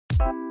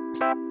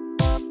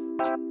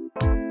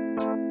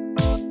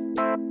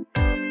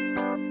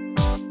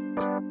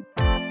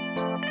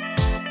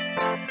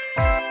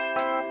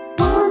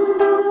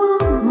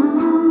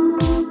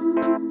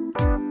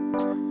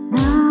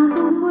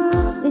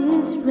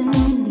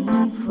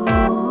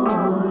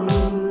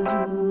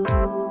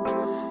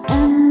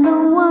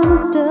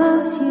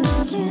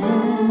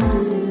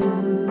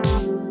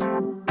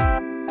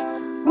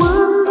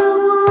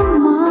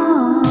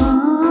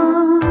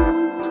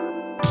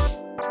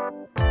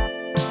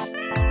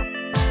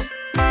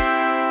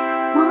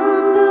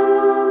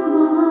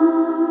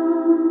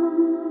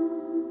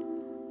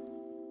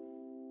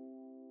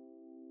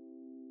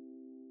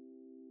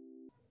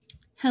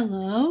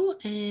Hello,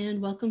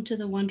 and welcome to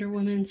the Wonder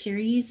Woman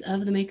series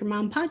of the Maker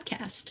Mom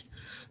podcast.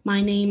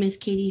 My name is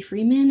Katie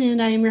Freeman,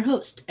 and I am your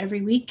host.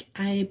 Every week,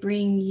 I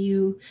bring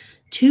you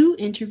 2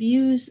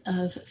 interviews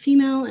of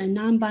female and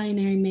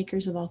non-binary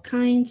makers of all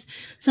kinds,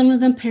 some of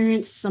them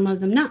parents, some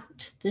of them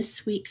not.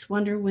 This week's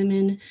Wonder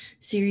Woman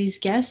series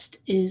guest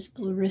is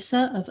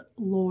Larissa of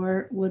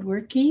Lore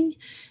Woodworking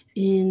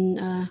in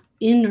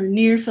or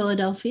near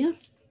Philadelphia.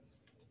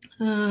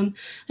 I've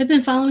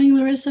been following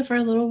Larissa for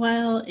a little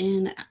while,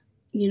 and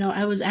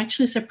I was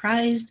actually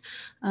surprised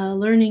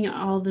learning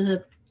all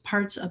the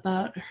parts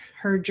about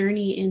her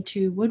journey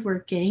into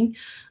woodworking.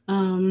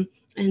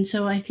 And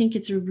so I think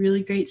it's a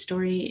really great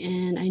story,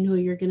 and I know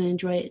you're going to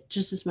enjoy it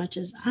just as much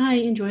as I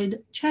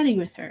enjoyed chatting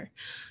with her.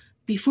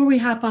 Before we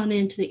hop on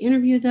into the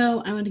interview,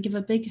 though, I want to give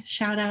a big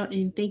shout out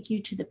and thank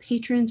you to the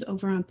patrons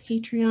over on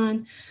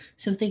Patreon.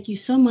 So thank you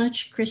so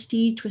much,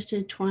 Christy,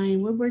 Twisted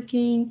Twine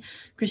Woodworking,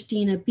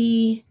 Christina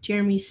B.,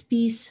 Jeremy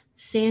Speece,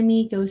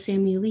 Sammy, Go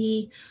Sammy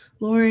Lee,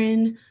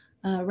 Lauren,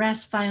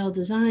 Rasfile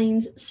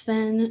Designs,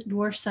 Sven,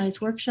 Dwarf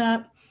Size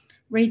Workshop,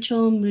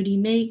 Rachel, Moody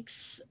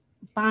Makes,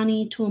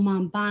 Bonnie,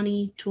 Toolmom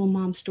Bonnie,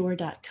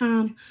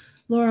 toolmomstore.com,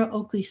 Laura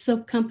Oakley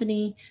Soap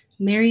Company,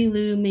 Mary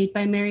Lou, Made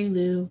by Mary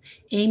Lou,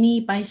 Amy,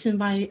 Bison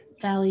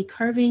Valley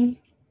Carving,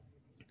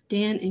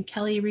 Dan and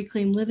Kelly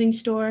Reclaim Living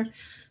Store,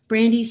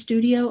 Brandy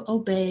Studio,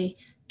 Obey,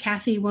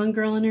 Kathy, One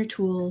Girl and Her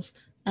Tools,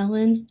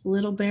 Ellen,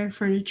 Little Bear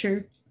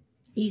Furniture,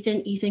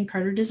 Ethan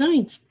Carter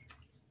Designs.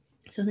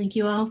 So thank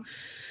you all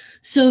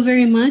so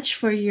very much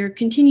for your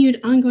continued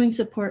ongoing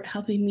support,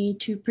 helping me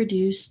to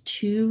produce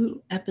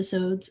 2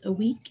 episodes a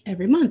week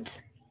every month.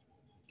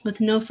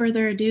 With no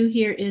further ado,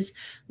 here is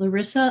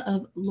Larissa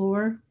of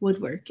Lore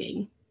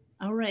Woodworking.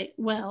 All right,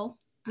 well,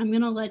 I'm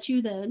going to let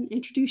you then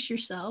introduce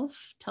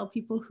yourself, tell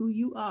people who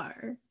you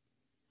are.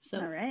 So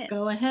all right.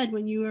 Go ahead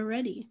when you are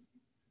ready.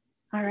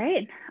 All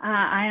right.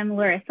 I am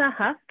Larissa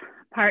Huff,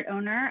 part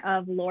owner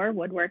of Lore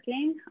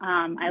Woodworking.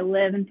 I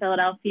live in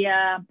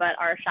Philadelphia, but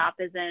our shop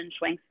is in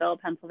Schwenksville,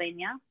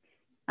 Pennsylvania.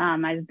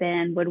 I've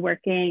been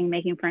woodworking,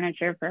 making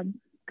furniture for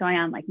going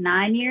on like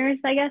 9 years,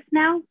 I guess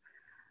now.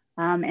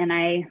 And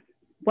I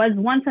was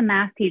once a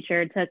math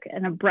teacher, took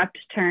an abrupt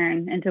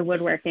turn into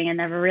woodworking and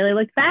never really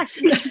looked back.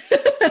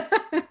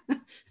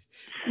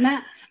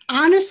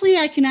 Honestly,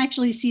 I can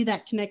actually see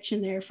that connection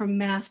there from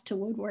math to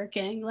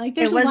woodworking. Like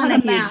there's a lot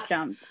of math.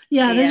 Jump.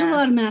 Yeah, there's a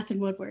lot of math in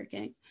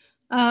woodworking.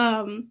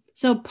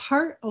 So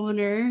part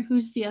owner,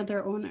 who's the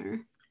other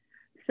owner?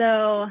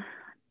 So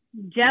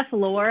Jeff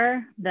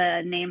Lore,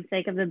 the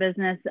namesake of the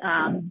business,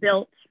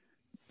 built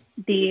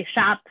the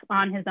shop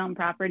on his own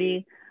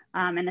property.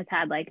 And has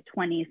had like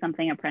 20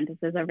 something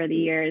apprentices over the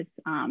years.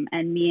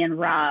 And me and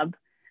Rob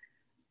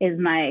is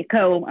my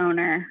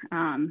co-owner.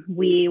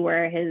 We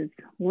were his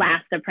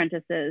last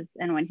apprentices.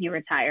 And when he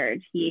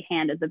retired, he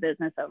handed the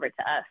business over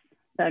to us.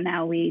 So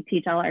now we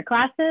teach all our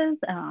classes,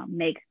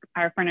 make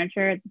our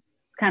furniture. It's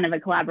kind of a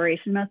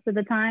collaboration most of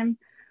the time.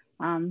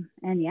 And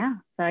yeah,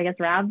 so I guess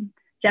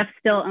Jeff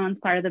still owns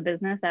part of the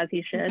business as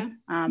he should.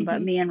 Okay.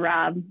 But me and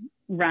Rob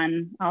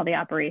run all the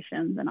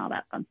operations and all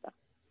that fun stuff.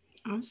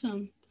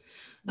 Awesome.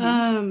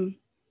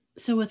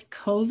 So with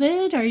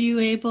COVID, are you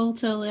able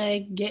to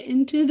like get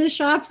into the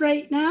shop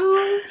right now?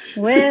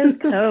 With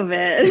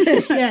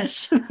COVID.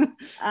 Yes.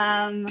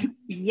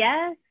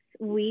 Yes,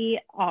 we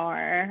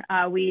are.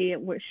 We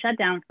were shut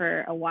down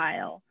for a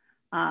while.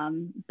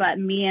 But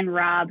me and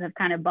Rob have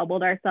kind of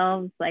bubbled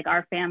ourselves, like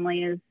our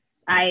families.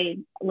 I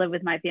live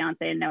with my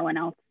fiance and no one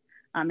else.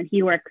 And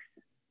he works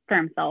for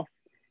himself.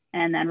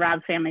 And then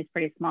Rob's family is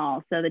pretty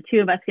small. So the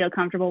 2 of us feel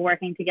comfortable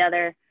working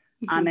together.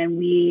 And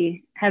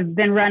we have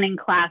been running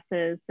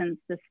classes since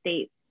the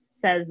state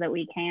says that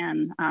we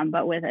can,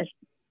 but with a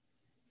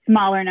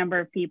smaller number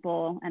of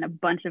people and a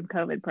bunch of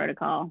COVID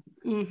protocol.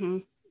 Mm-hmm.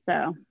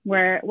 So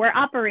we're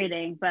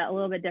operating, but a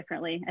little bit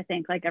differently, I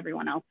think, like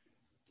everyone else.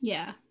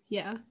 Yeah.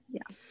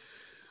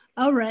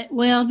 All right.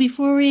 Well,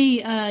 before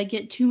we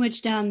get too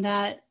much down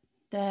that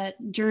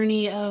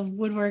journey of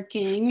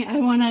woodworking,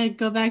 I want to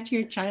go back to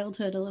your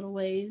childhood a little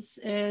ways.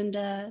 And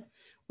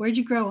where'd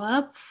you grow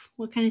up?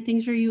 What kind of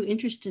things were you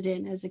interested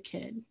in as a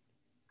kid?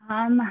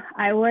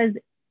 I was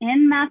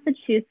in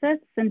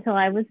Massachusetts until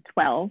I was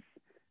 12.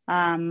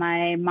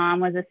 My mom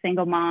was a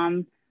single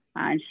mom,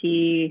 and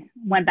she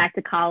went back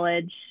to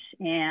college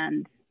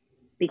and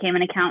became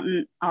an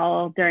accountant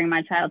all during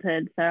my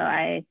childhood. So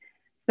I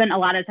spent a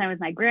lot of time with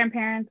my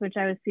grandparents, which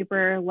I was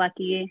super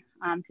lucky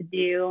to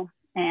do.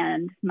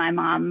 And my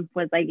mom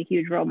was like a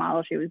huge role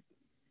model. She was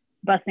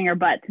busting her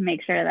butt to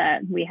make sure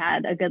that we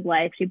had a good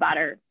life. She bought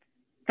her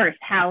first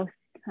house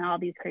and all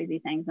these crazy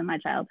things in my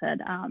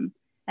childhood.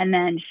 And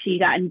then she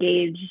got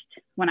engaged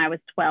when I was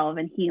 12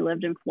 and he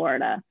lived in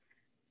Florida.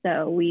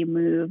 So we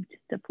moved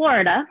to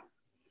Florida,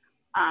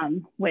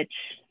 which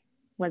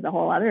was a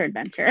whole other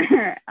adventure.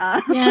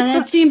 Yeah,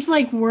 that seems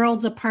like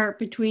worlds apart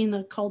between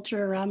the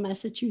culture around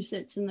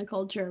Massachusetts and the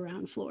culture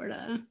around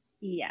Florida.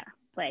 Yeah,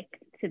 like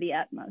to the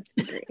utmost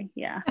degree.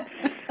 Yeah.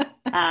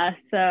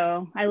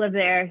 So I lived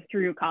there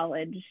through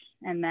college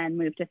and then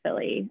moved to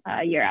Philly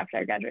a year after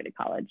I graduated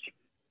college.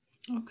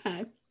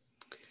 Okay.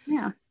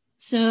 Yeah.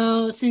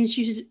 So since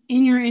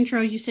in your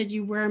intro, you said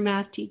you were a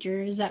math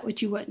teacher. Is that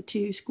what you went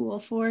to school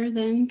for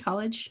then,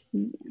 college?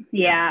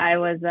 Yeah, I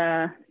was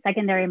a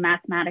secondary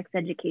mathematics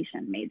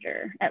education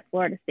major at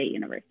Florida State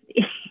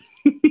University.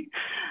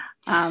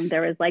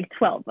 There was like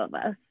 12 of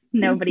us.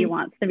 Nobody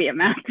wants to be a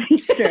math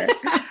teacher.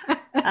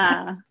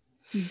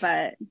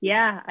 But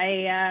yeah,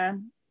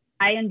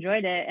 I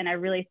enjoyed it. And I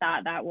really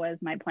thought that was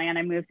my plan.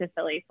 I moved to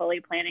Philly fully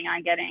planning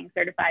on getting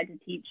certified to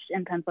teach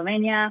in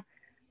Pennsylvania.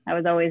 That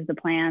was always the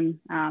plan.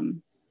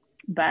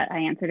 But I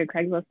answered a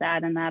Craigslist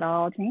ad and that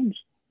all changed.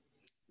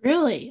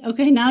 Really?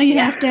 Okay, now you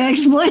have to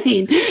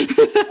explain.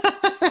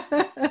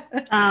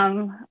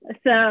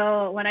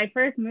 So when I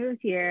first moved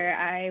here,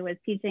 I was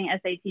teaching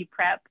SAT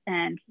prep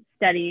and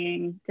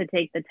studying to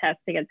take the test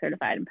to get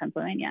certified in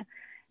Pennsylvania.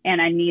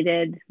 And I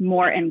needed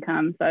more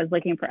income. So I was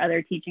looking for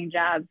other teaching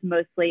jobs,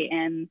 mostly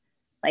in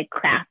like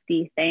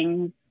crafty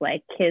things,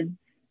 like kids'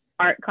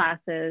 art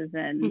classes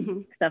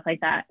and stuff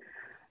like that.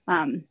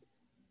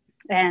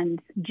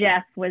 And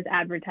Jeff was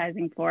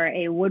advertising for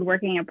a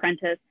woodworking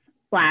apprentice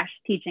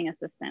 / teaching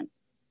assistant.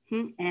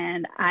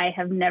 And I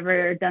have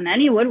never done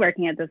any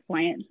woodworking at this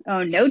point.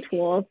 Oh, no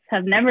tools,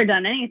 have never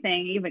done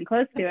anything even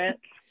close to it.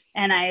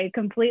 And I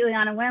completely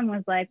on a whim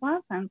was like,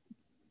 well, that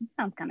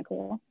sounds kind of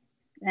cool.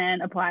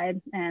 And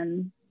applied,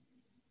 and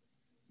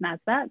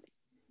that's that.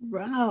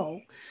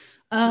 Wow.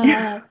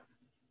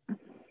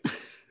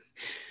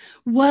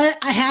 What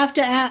I have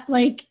to ask,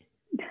 like,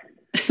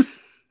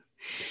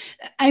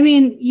 I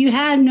mean, you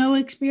had no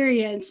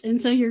experience.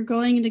 And so you're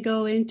going to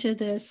go into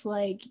this,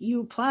 like you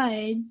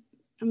applied.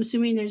 I'm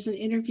assuming there's an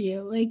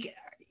interview, like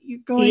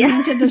you're going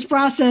into this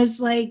process.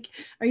 Like,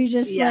 are you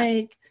just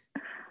like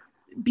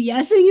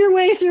BSing your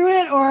way through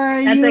it? Or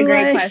are That's you a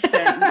great like...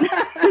 question.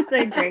 That's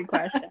a great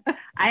question.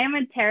 I am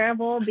a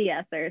terrible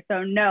BSer.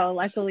 So no,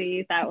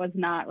 luckily that was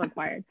not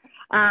required.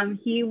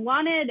 He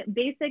wanted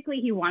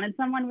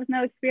someone with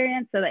no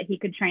experience so that he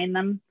could train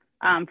them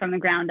from the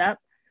ground up,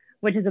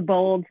 which is a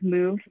bold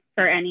move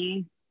for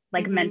any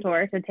like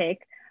mentor to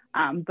take.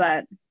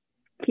 But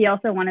he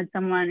also wanted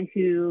someone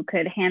who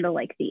could handle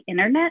like the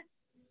internet.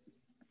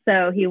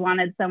 So he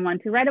wanted someone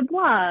to write a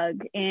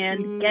blog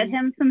and get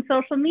him some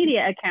social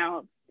media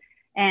accounts.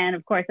 And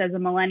of course, as a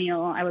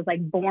millennial, I was like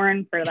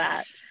born for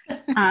that.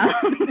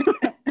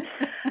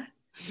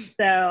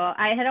 So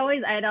I had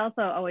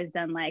also always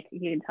done, like,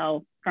 you can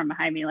tell from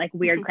behind me, like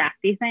weird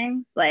crafty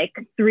things, like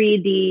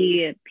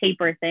 3D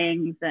paper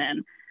things.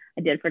 And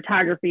I did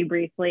photography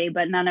briefly,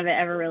 but none of it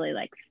ever really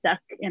like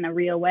stuck in a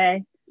real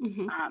way.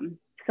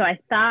 So I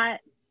thought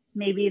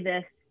maybe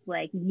this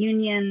like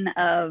union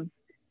of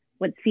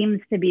what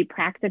seems to be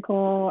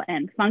practical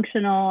and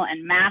functional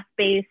and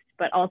math-based,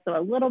 but also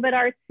a little bit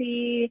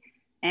artsy.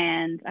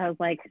 And I was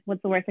like,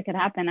 what's the worst that could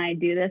happen? I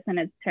do this and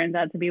it turns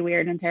out to be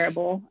weird and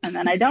terrible. And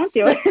then I don't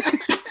do it.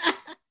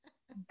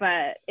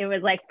 But it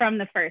was like from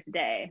the first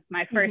day,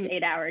 my first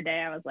 8-hour day,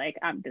 I was like,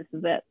 this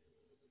is it.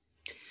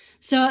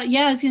 So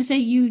yeah, I was going to say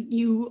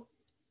you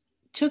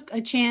took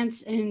a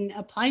chance and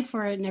applied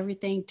for it and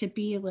everything to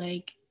be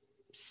like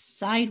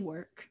side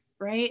work,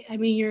 right? I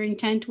mean, your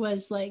intent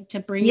was like to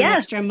bring in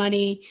extra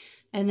money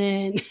and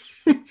then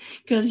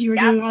because you were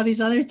doing all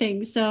these other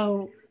things.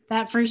 So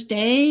that first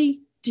day,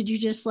 did you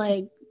just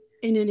like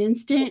in an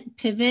instant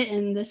pivot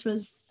and this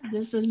was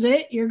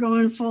it? You're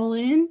going full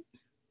in?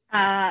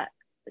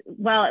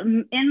 Well,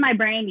 in my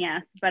brain,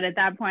 yes. But at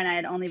that point I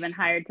had only been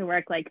hired to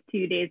work like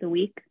 2 days a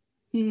week.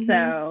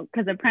 So,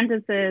 because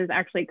apprentices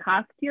actually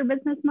cost your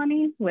business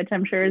money, which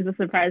I'm sure is a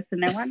surprise to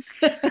no one.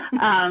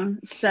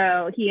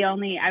 So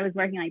I was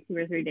working like 2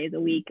 or 3 days a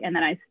week, and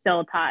then I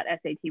still taught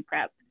SAT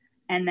prep.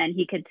 And then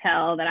he could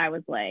tell that I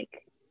was like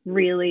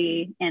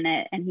really in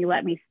it, and he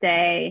let me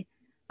stay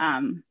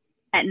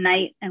at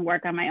night and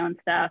work on my own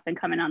stuff and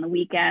come in on the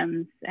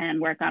weekends and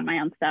work on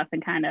my own stuff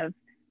and kind of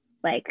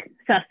like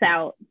suss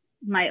out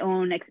my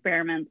own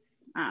experiments.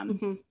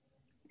 And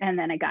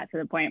then it got to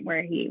the point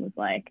where he was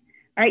like,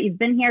 all right, you've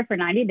been here for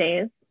 90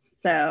 days.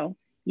 So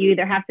you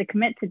either have to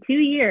commit to 2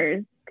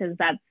 years, because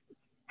that's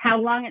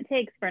how long it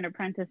takes for an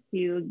apprentice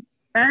to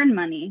earn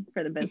money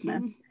for the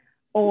business,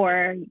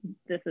 or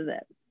this is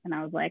it. And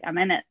I was like, I'm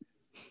in it.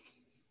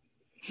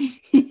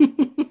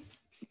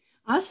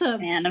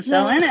 Awesome. And I'm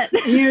still in it.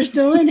 You're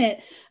still in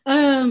it.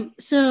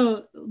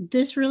 So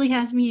this really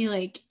has me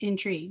like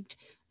intrigued.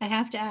 I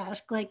have to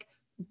ask, like,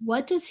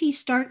 what does he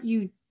start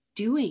you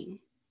doing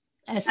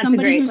as That's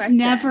somebody who's question.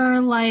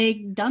 never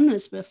like done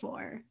this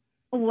before?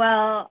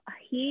 Well,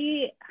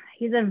 he's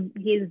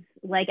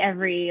like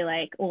every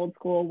like old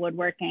school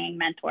woodworking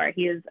mentor.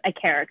 He's a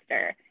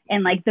character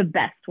in like the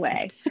best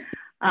way.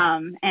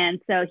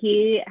 And so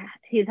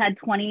he's had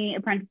 20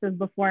 apprentices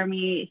before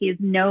me. He's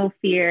no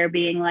fear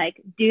being like,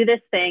 do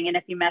this thing, and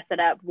if you mess it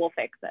up, we'll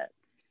fix it.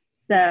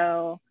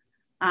 So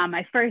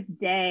my first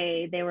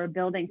day, they were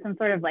building some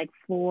sort of like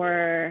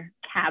floor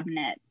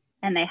cabinet,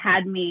 and they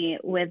had me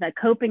with a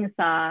coping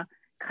saw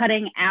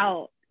cutting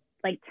out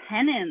like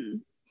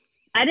tenons.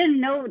 I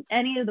didn't know what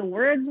any of the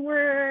words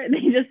were.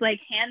 They just like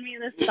hand me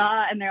this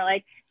saw, and they're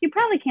like, you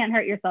probably can't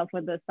hurt yourself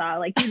with this saw.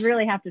 Like, you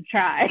really have to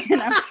try.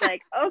 And I was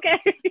like, okay.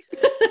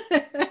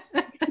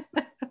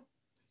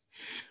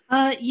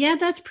 Yeah,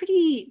 that's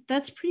pretty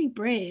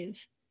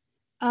brave.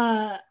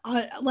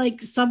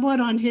 Like somewhat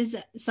on his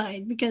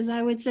side, because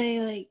I would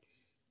say like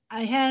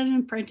I had an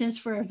apprentice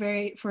for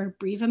a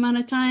brief amount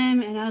of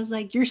time, and I was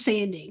like, you're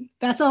sanding.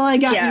 That's all I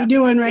got you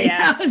doing right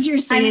now is you're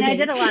sanding. I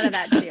mean, I did a lot of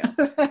that too.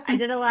 I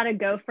did a lot of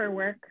gopher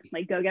work,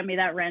 like go get me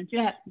that wrench,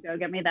 go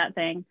get me that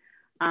thing.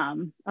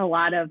 A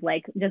lot of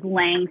like just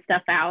laying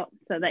stuff out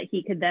so that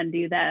he could then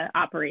do the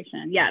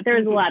operation. Yeah, there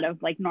was a lot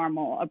of like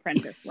normal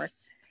apprentice work.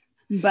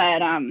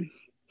 But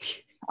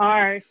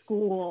our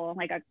school,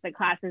 like the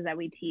classes that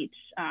we teach,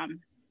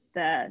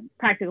 the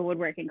practical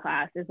woodworking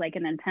class is like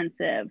an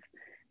intensive.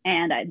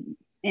 And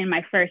in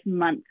my first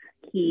month,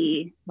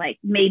 he like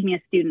made me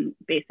a student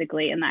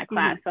basically in that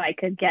class, so I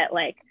could get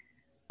like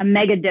a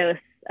mega dose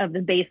of the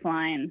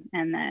baseline,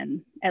 and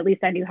then at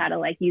least I knew how to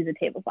like use a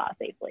table saw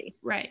safely.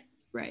 Right.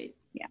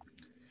 Yeah.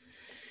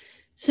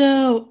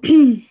 So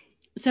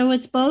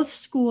it's both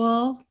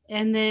school,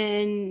 and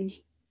then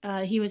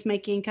he was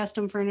making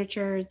custom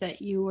furniture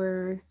that you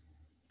were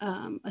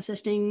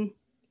assisting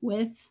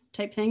with,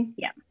 type thing.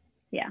 Yeah.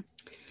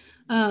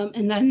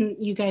 And then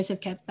you guys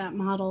have kept that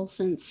model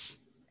since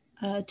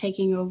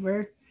taking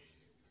over.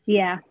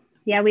 Yeah.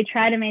 We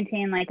try to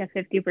maintain like a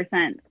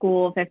 50%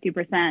 school,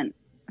 50%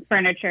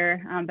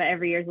 furniture, but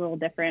every year is a little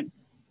different,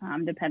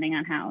 depending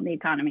on how the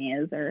economy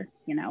is or,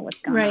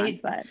 what's going on.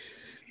 But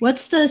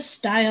what's the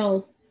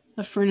style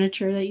of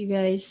furniture that you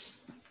guys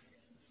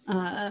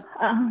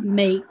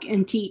make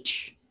and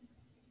teach?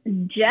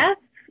 Jeff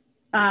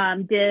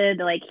did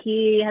like,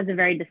 he has a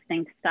very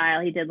distinct style.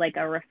 He did like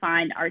a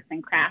refined arts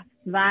and crafts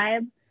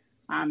vibe.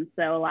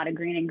 So a lot of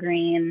green and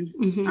green,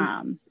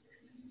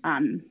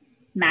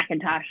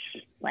 Macintosh,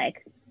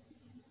 like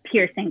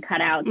piercing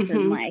cutouts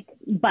and like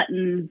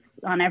buttons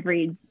on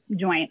every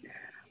joint.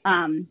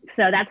 So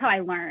that's how I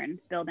learned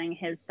building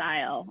his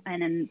style.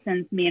 And then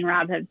since me and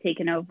Rob have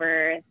taken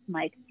over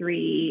like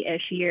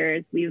 3-ish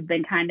years, we've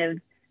been kind of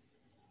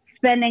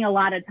spending a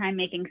lot of time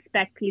making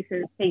spec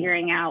pieces,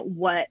 figuring out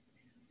what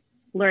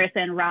Larissa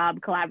and Rob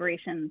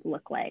collaborations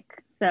look like.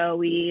 So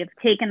we've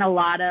taken a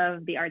lot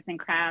of the arts and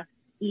crafts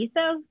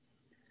ethos.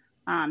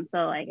 So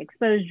like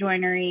exposed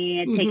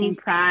joinery, taking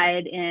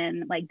pride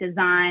in like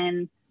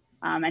design,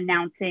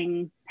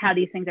 announcing how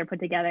these things are put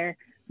together,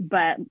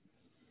 but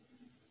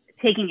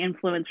taking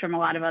influence from a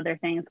lot of other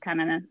things,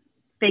 kind of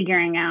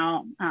figuring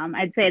out,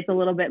 I'd say it's a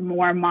little bit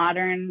more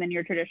modern than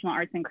your traditional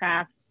arts and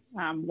crafts,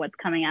 what's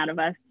coming out of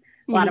us.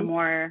 A lot of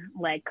more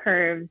like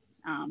curves,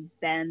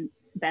 bent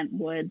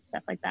wood,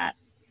 stuff like that.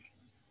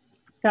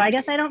 So I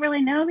guess I don't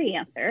really know the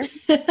answer.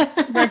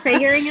 We're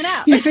figuring it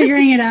out. You're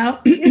figuring it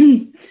out.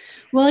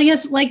 Well, I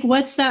guess like,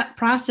 what's that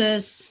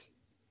process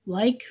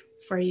like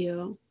for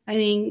you? I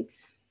mean,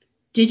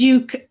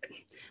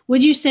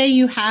 would you say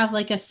you have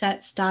like a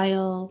set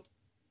style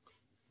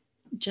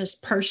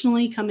just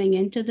personally coming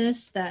into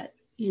this that,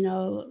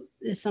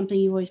 is something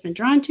you've always been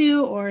drawn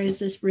to? Or is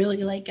this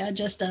really like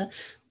just a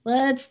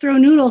let's throw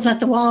noodles at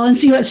the wall and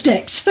see what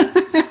sticks?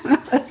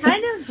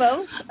 Kind of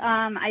both.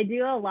 I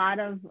do a lot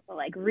of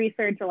like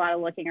research, a lot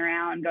of looking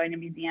around, going to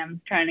museums,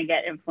 trying to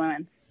get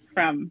influence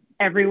from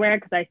everywhere,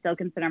 because I still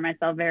consider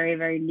myself very,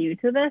 very new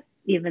to this,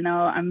 even though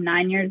I'm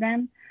 9 years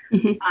in.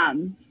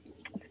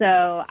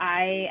 So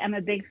I am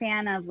a big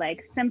fan of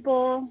like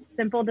simple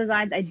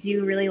designs. I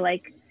do really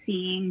like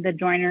seeing the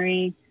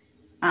joinery.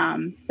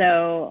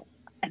 So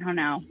I don't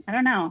know.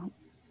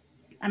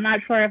 I'm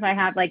not sure if I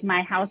have, like,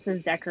 my house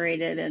is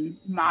decorated in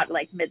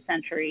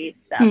mid-century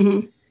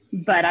stuff,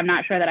 but I'm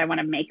not sure that I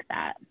want to make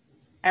that.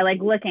 I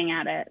like looking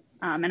at it,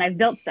 and I've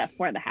built stuff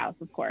for the house,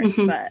 of course,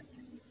 but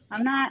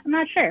I'm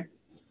not sure.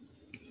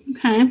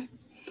 Okay.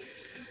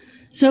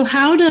 So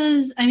how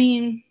does,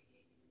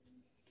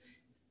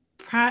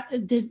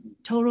 this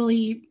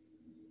totally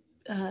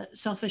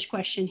selfish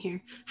question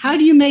here. How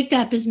do you make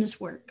that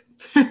business work?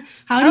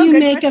 How do you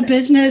make a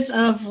business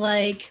of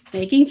like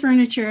making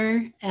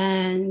furniture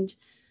and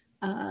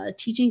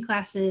teaching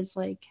classes?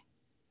 Like,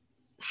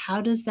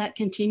 how does that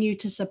continue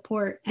to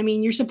support?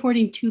 You're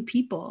supporting 2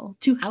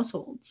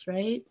 households,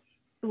 right?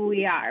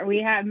 We are.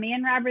 We have me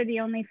and Rob are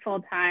the only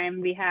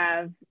full-time. We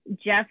have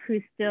Jeff,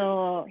 he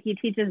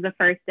teaches the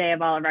first day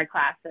of all of our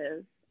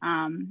classes.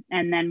 And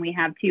then we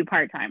have 2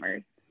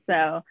 part-timers.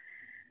 So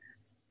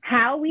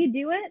How we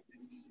do it,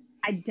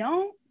 I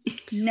don't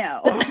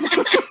know.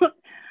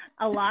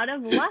 A lot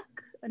of luck.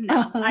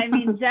 No, I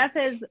mean, Jeff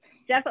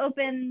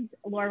opened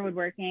Lore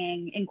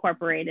Woodworking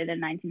Incorporated in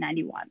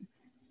 1991,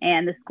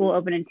 and the school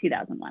opened in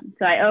 2001.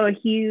 So I owe a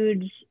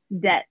huge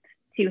debt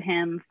to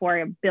him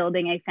for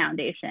building a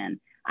foundation.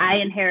 I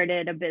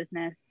inherited a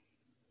business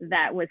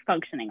that was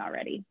functioning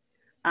already.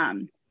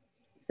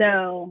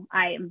 So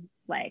I am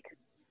like,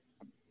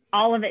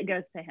 all of it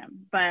goes to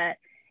him, but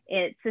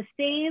it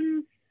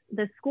sustains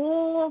the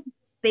school,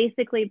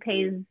 basically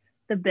pays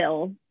the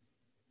bill,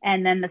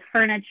 and then the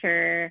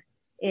furniture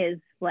is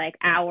like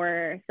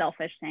our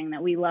selfish thing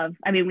that we love.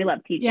 I mean, we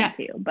love teaching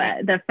too,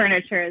 but the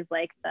furniture is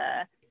like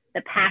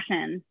the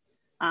passion.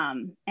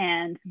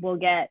 And we'll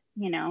get,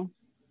 on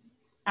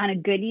a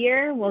good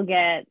year, we'll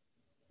get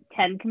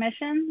 10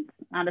 commissions.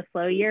 On a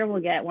slow year,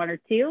 we'll get 1 or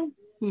 2.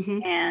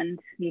 Mm-hmm. And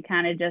you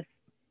kind of just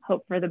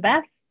hope for the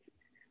best.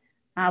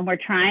 We're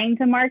trying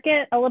to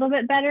market a little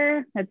bit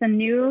better. That's a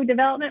new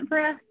development for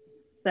us.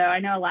 So I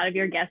know a lot of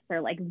your guests are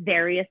like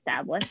very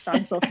established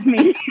on social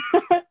media.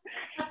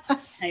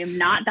 I am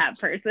not that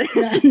person.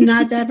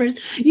 Not that person.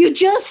 You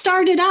just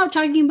started out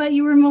talking about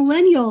you were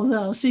millennial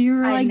though. So you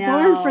were like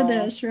born for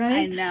this, right?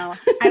 I know.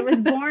 I was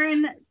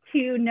born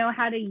to know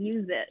how to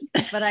use it,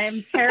 but I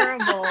am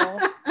terrible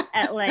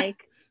at like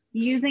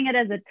using it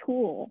as a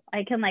tool.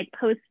 I can like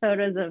post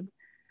photos of,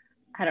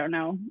 I don't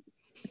know,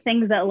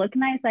 things that look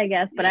nice, I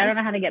guess, but I don't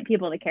know how to get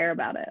people to care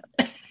about it.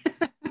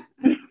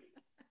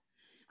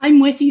 I'm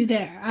with you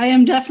there. I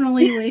am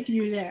definitely with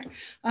you there.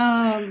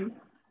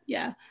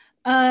 Yeah.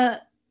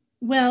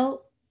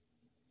 Well,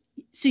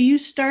 so you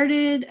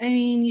started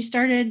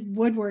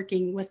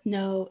woodworking with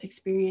no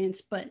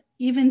experience, but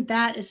even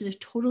that is a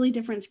totally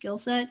different skill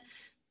set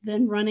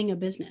than running a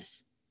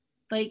business.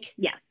 Like,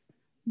 yeah,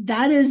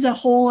 that is a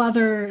whole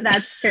other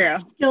That's true.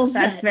 skill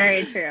set. That's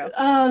very true.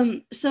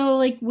 So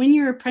like when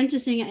you're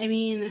apprenticing, I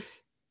mean,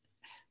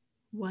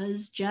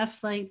 was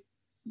Jeff like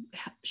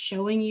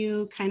showing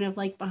you kind of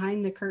like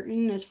behind the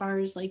curtain as far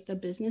as like the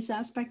business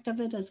aspect of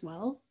it as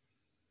well?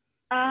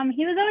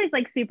 He was always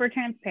like super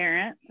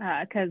transparent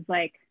because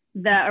like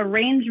the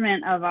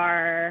arrangement of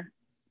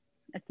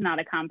it's not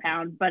a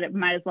compound, but it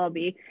might as well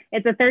be.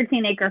 It's a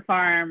 13-acre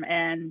farm,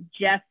 and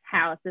Jeff's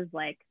house is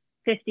like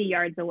 50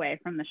 yards away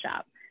from the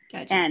shop.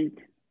 Gotcha. And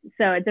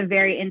so it's a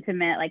very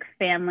intimate, like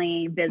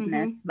family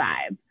business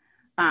vibe.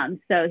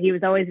 So he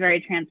was always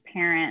very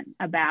transparent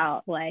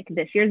about like,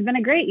 this year's been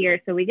a great year,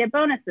 so we get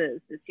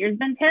bonuses. This year's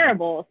been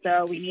terrible,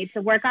 so we need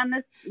to work on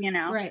this,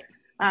 Right.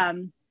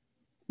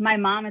 My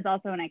mom is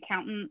also an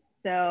accountant.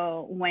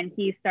 So when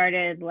he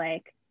started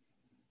like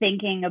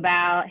thinking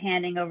about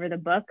handing over the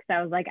books,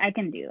 I was like, I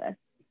can do this.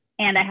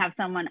 And I have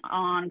someone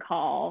on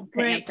call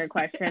to answer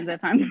questions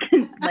if I'm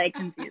like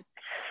confused.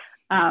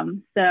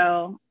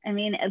 So, I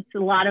mean, it's a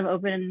lot of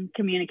open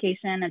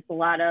communication. It's a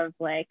lot of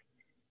like,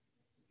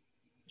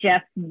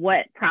 Jeff,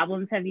 what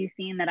problems have you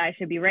seen that I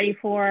should be ready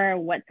for?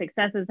 What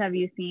successes have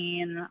you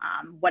seen?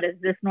 What does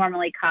this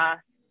normally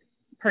cost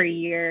per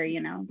year? I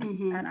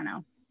don't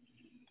know.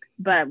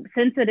 But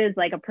since it is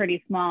like a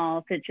pretty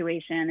small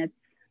situation,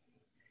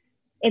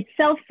 it's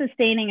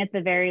self-sustaining at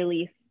the very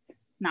least,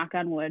 knock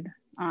on wood.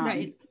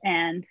 Right.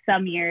 And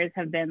some years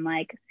have been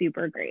like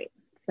super great.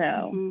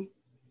 So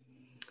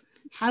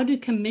how does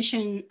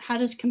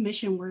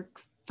commission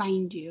work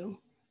find you?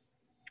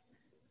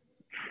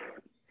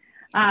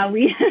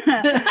 We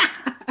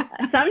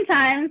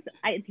sometimes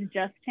it's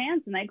just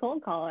chance and they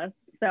cold call us.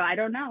 So I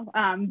don't know.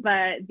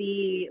 But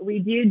we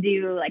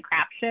do like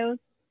craft shows.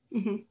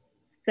 Mm-hmm.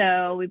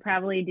 So we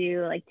probably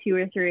do like 2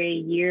 or 3 a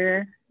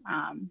year.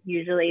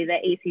 Usually the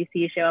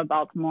ACC show in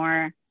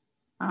Baltimore.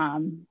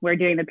 We're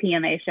doing the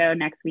PMA show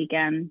next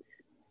weekend.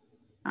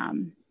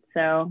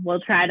 So we'll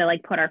try to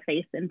like put our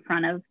face in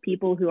front of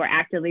people who are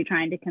actively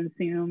trying to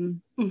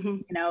consume,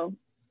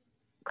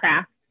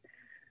 craft.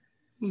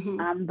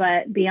 Mm-hmm.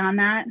 But beyond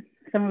that,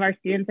 some of our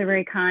students are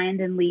very kind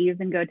and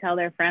leave and go tell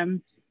their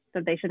friends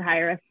that they should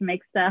hire us to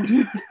make stuff.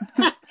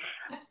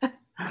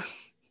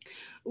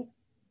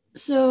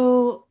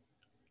 So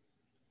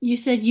you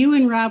said you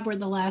and Rob were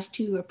the last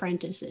 2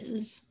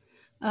 apprentices.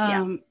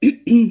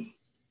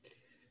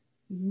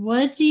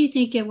 What do you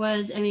think it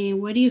was? I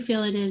mean, what do you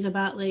feel it is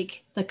about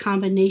like the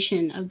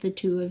combination of the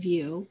 2 of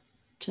you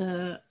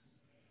to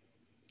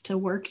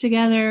work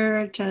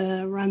together,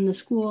 to run the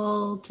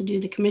school, to do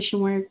the commission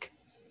work?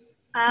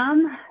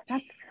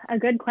 That's a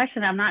good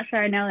question. I'm not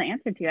sure I know the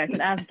answer to. I could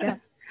ask Jeff.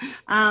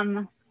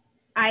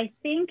 I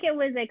think it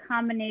was a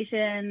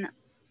combination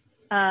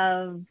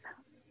of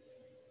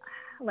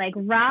like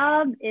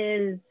Rob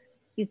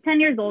he's 10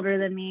 years older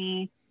than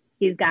me.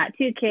 He's got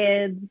 2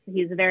 kids.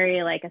 He's a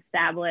very like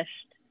established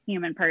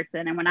human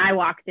person. And when I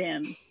walked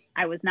in,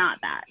 I was not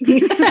that.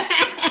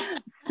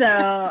 So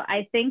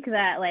I think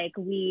that like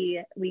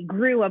we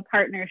grew a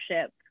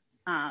partnership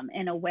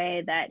in a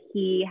way that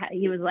he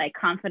was like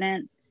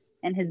confident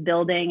in his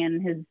building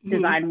and his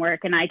design work.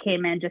 And I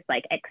came in just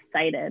like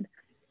excited.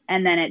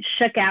 And then it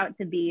shook out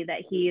to be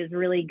that he is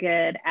really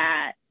good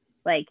at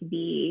like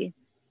the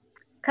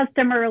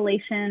customer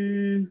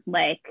relation,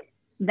 like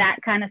that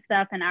kind of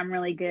stuff. And I'm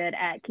really good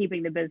at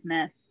keeping the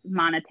business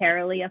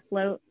monetarily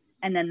afloat.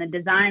 And then the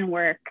design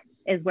work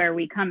is where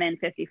we come in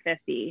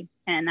 50-50.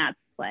 And that's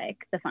like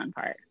the fun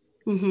part.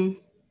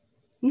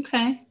 Mm-hmm.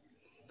 Okay.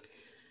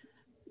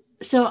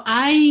 So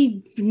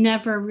I've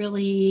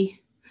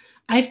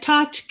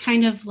talked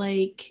kind of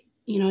like,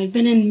 I've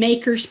been in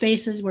maker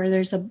spaces where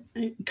there's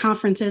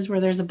conferences where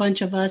there's a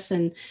bunch of us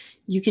and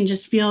you can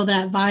just feel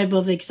that vibe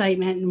of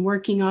excitement and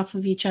working off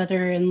of each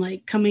other and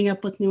like coming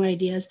up with new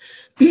ideas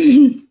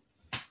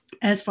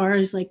as far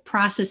as like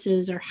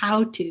processes or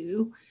how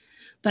to.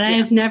 But I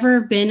have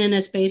never been in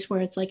a space where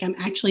it's like I'm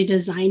actually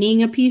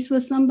designing a piece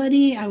with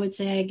somebody. I would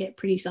say I get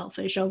pretty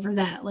selfish over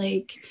that.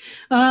 Like,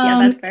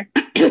 that's fair.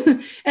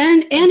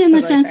 and in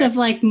the sense of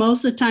like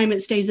most of the time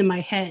it stays in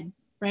my head,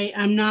 right?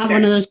 I'm not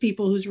one of those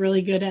people who's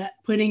really good at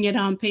putting it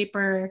on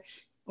paper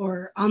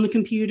or on the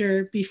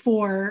computer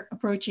before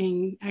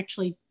approaching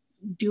actually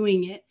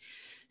doing it.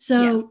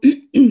 So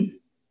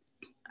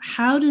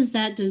how does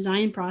that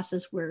design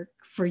process work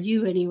for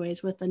you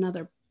anyways with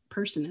another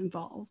person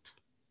involved?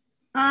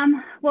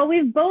 Well,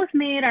 we've both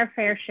made our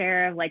fair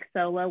share of like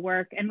solo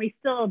work, and we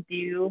still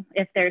do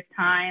if there's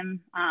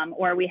time,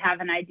 or we have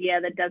an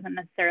idea that doesn't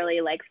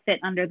necessarily like fit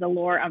under the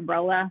Loor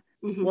umbrella.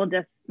 Mm-hmm. We'll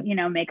just,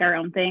 make our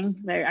own thing.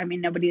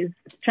 Nobody's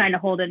trying to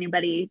hold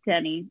anybody to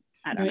any,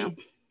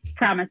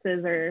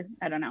 promises or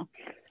I don't know.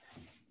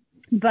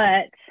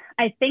 But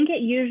I think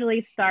it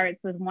usually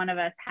starts with one of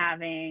us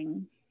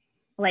having,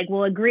 like,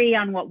 we'll agree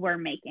on what we're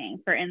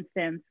making. For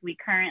instance, we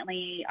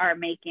currently are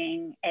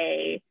making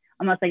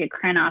almost like a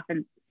Krenov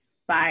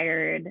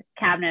inspired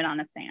cabinet on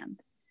a stand.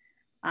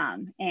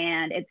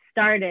 And it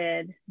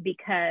started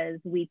because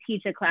we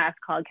teach a class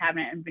called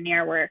Cabinet and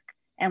Veneer Work.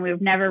 And we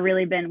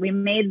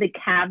made the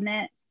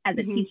cabinet as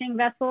a teaching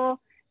vessel.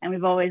 And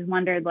we've always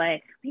wondered,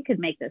 like, we could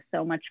make this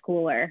so much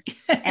cooler.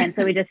 And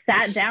so we just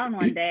sat down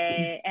one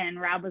day and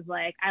Rob was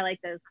like, I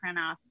like those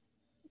Krenov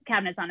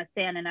cabinets on a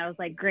stand. And I was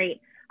like, great.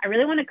 I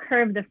really want to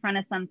curve the front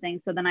of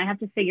something. So then I have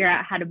to figure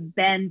out how to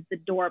bend the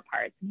door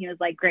parts. And he was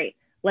like, great.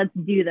 Let's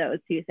do those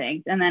two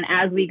things. And then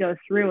as we go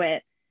through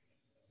it,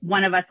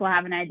 one of us will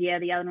have an idea.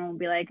 The other one will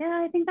be like,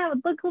 I think that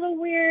would look a little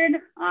weird.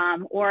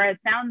 Or it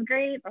sounds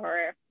great.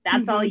 Or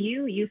that's all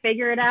you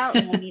figure it out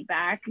and we'll meet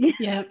back.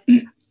 Yeah.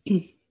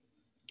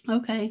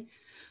 Okay.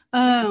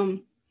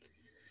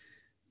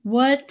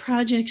 What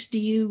projects do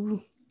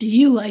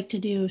you like to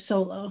do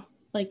solo?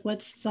 Like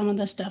what's some of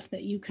the stuff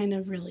that you kind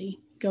of really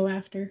go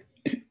after?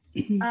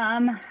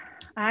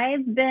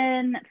 I've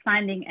been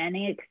finding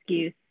any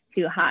excuse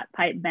to hot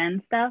pipe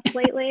bend stuff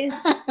lately.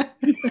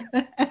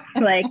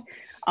 Like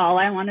all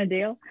I want to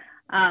do.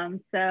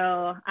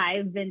 So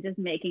I've been just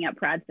making up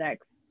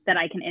projects that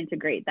I can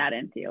integrate that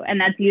into. And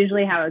that's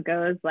usually how it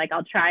goes. Like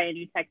I'll try a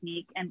new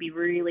technique and be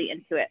really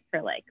into it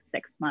for like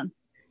 6 months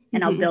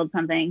and I'll build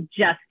something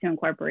just to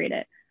incorporate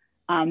it.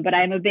 But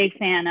I'm a big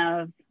fan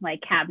of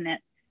like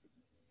cabinets,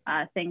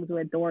 things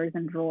with doors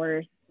and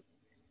drawers.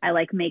 I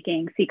like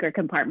making secret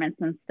compartments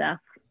and stuff.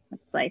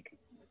 It's like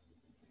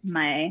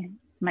my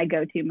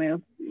go-to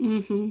move.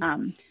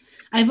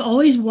 I've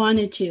always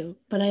wanted to,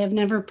 but I have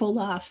never pulled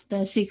off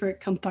the secret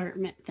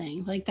compartment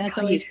thing. Like that's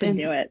always been.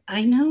 Do it.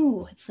 I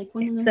know it's like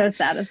one of those. So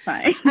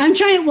satisfying. I'm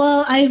trying.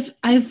 Well,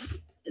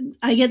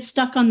 I get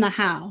stuck on the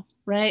how,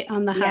 right?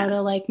 On the how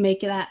to like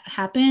make that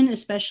happen,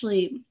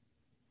 especially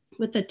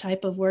with the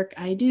type of work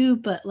I do.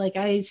 But like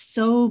I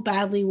so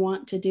badly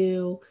want to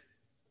do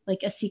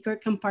like a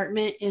secret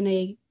compartment in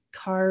a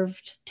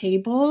carved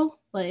table,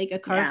 like a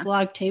carved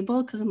log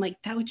table, because I'm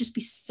like that would just be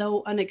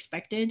so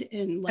unexpected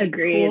and like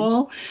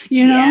cool,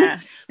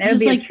 that would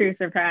be like, a true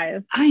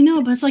surprise. I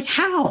know, but it's like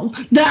how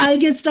that I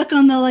get stuck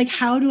on the like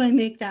how do I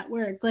make that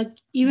work? Like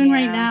even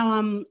right now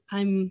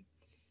I'm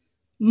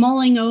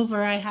mulling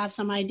over. I have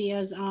some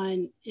ideas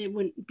on it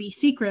wouldn't be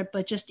secret,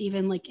 but just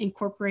even like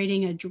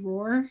incorporating a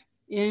drawer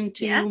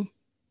into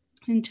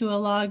a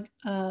log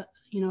a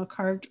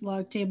carved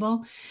log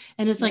table.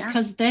 And it's like,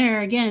 because there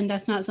again,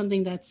 that's not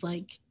something that's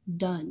like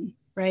done,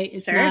 right?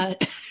 It's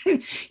not,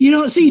 you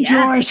don't see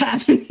drawers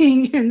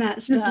happening and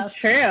that stuff.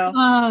 True.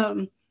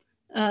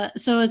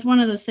 So it's one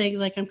of those things,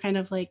 like, I'm kind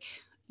of like,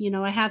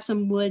 I have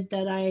some wood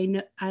that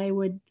I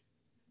would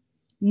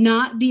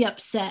not be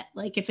upset,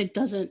 like if it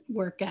doesn't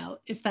work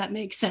out, if that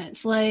makes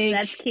sense. Like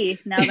that's key.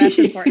 No, that's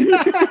important.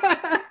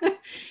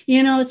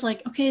 It's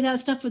like, okay, that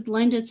stuff would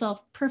lend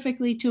itself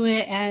perfectly to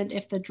it. And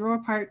if the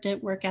drawer part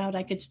didn't work out,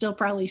 I could still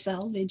probably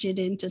salvage it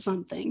into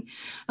something.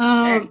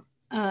 But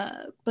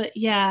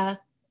yeah,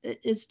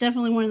 it's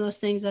definitely one of those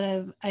things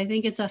that I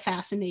think it's a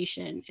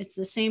fascination. It's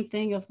the same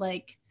thing of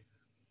like,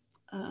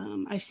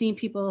 I've seen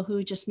people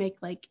who just make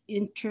like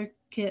intricate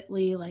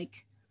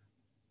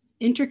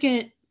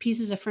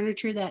pieces of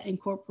furniture that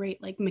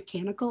incorporate like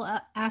mechanical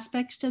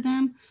aspects to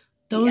them.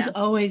 Those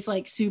always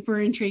like super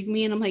intrigue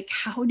me. And I'm like,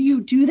 how do you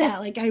do that?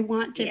 Like, I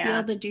want to be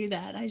able to do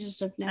that. I just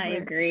have never. I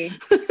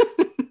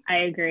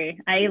agree.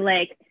 I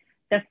like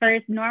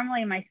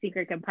normally my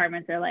secret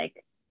compartments are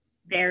like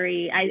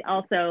I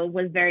also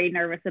was very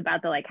nervous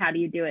about the, like, how do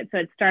you do it? So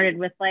it started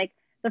with like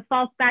the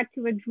false back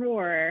to a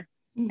drawer,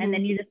 and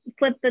then you just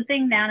flip the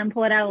thing down and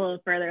pull it out a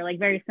little further, like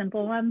very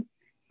simple ones.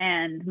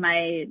 And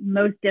my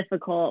most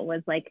difficult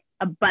was like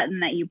a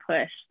button that you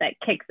push that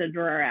kicks a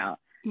drawer out.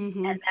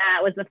 And that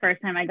was the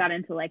first time I got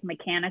into like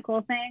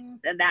mechanical things.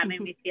 And that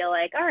made me feel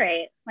like, all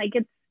right, like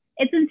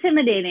it's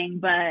intimidating,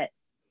 but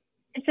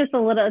it's just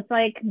it's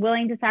like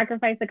willing to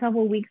sacrifice a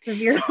couple weeks of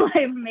your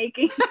life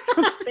making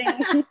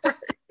something work.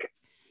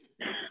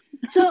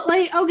 So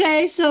like,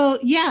 okay, so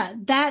yeah,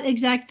 that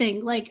exact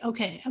thing. Like,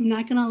 okay, I'm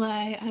not gonna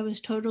lie, I was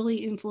totally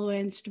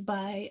influenced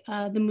by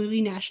the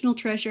movie National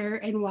Treasure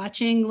and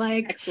watching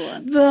like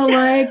the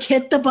like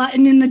hit the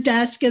button in the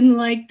desk and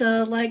like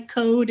the like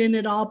code and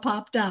it all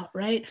popped out,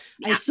 right?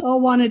 Yeah. I so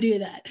want to do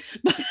that.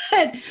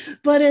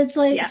 But it's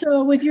like,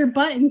 so with your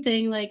button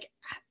thing, like,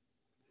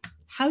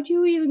 how do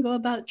you even go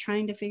about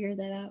trying to figure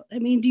that out? I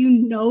mean, do you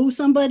know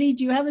somebody?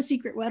 Do you have a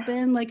secret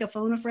weapon, like a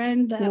phone a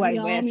friend that we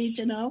all need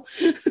to know?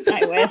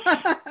 I wish.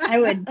 I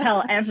would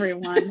tell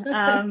everyone.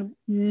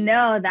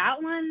 No,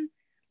 that one,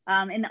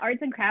 in the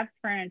arts and crafts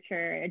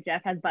furniture,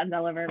 Jeff has buttons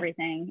all over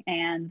everything.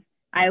 And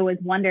I always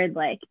wondered,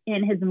 like,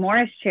 in his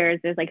Morris chairs,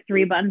 there's like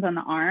 3 buttons on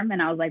the arm.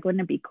 And I was like,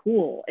 wouldn't it be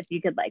cool if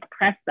you could like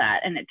press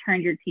that and it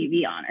turned your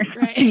TV on or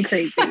something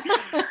crazy?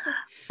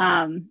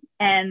 And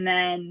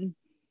then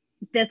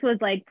this was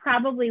like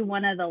probably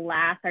one of the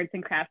last arts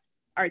and crafts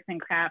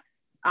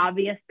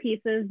obvious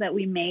pieces that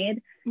we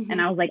made.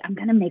 And I was like, I'm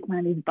going to make one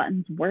of these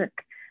buttons work.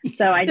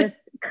 So I just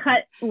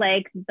cut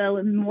like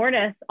the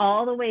mortise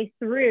all the way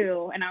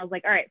through. And I was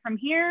like, all right, from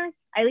here,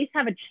 I at least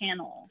have a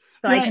channel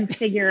so I can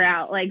figure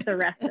out like the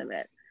rest of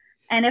it.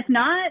 And if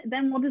not,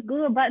 then we'll just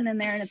glue a button in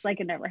there and it's like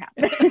it never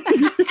happened.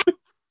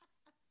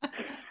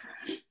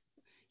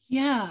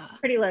 Yeah.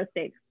 Pretty low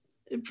stakes.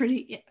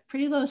 Pretty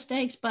low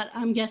stakes, but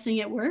I'm guessing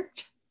it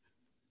worked.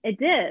 It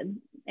did.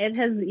 It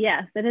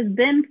has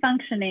been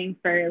functioning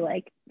for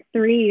like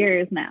 3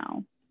 years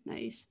now.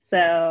 Nice.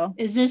 So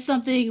is this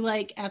something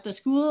like at the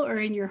school or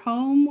in your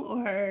home,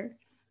 or?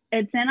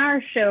 It's in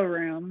our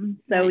showroom.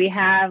 So we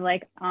have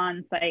like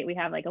on site, we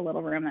have like a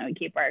little room that we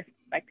keep our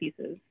spec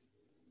pieces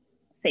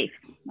safe,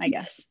 I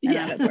guess. And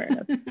that is where it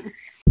is.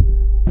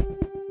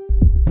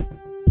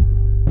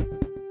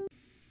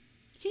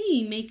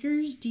 Hey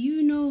makers, do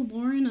you know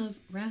Lauren of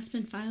Rasp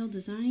and File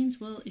Designs?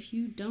 Well, if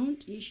you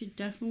don't, you should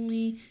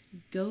definitely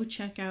go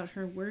check out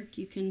her work.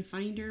 You can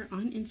find her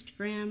on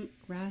Instagram,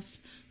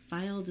 Rasp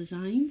File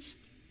Designs.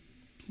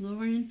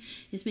 Lauren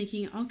is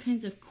making all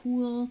kinds of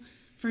cool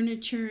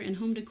furniture and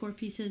home decor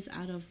pieces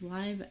out of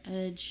live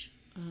edge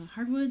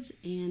hardwoods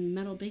and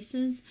metal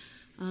bases.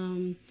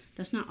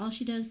 That's not all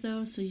she does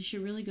though, so you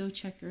should really go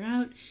check her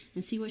out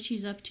and see what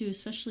she's up to,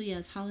 especially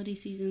as holiday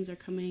seasons are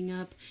coming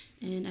up.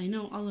 And I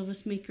know all of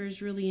us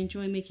makers really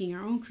enjoy making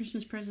our own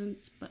Christmas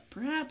presents, but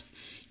perhaps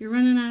you're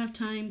running out of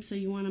time, so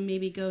you want to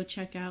maybe go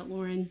check out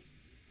Lauren.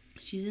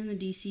 She's in the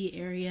DC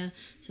area,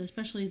 so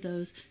especially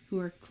those who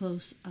are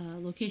close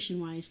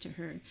location-wise to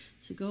her.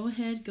 So go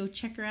ahead, go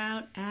check her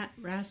out at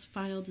Rasp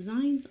File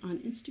Designs on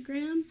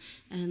Instagram,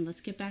 and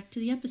let's get back to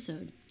the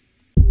episode.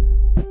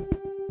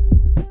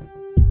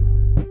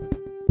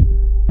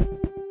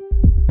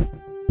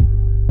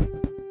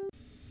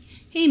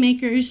 Hey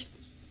makers,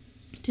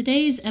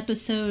 today's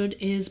episode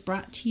is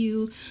brought to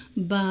you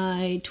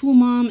by Tool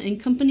Mom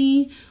and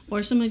Company,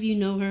 or some of you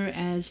know her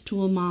as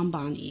Tool Mom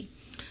Bonnie.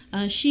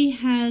 She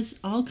has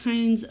all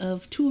kinds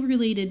of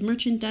tool-related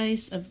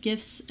merchandise of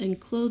gifts and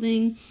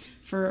clothing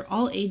for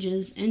all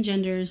ages and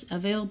genders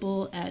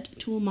available at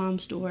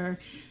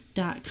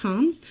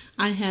toolmomstore.com.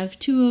 I have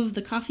 2 of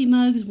the coffee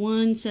mugs.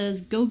 One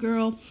says Go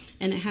Girl,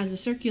 and it has a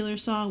circular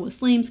saw with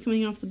flames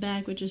coming off the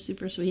back, which is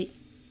super sweet.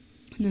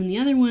 And then the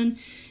other one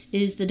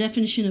is the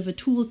definition of a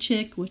tool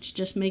chick, which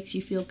just makes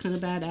you feel kind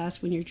of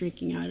badass when you're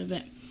drinking out of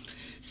it.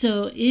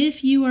 So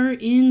if you are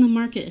in the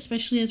market,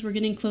 especially as we're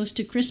getting close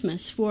to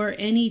Christmas, for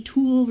any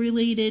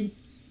tool-related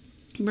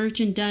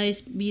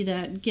merchandise, be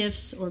that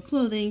gifts or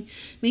clothing,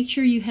 make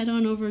sure you head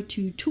on over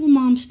to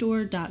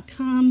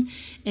toolmomstore.com.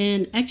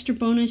 And extra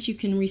bonus, you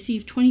can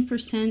receive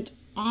 20%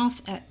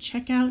 off at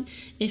checkout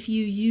if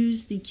you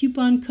use the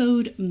coupon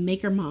code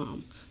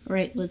MAKERMOM. All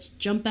right, let's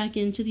jump back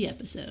into the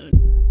episode.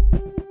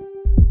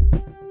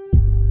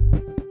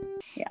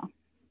 Yeah.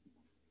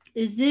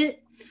 Is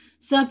it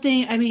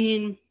something, I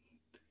mean,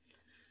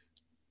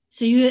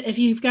 so if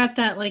you've got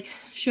that like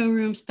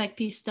showroom spec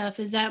piece stuff,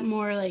 is that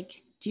more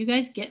like, do you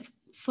guys get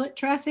foot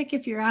traffic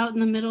if you're out in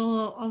the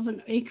middle of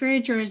an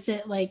acreage, or is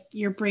it like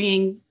you're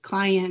bringing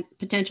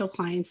potential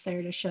clients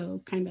there to show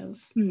kind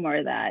of? More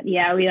of that.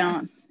 Yeah, we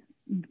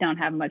don't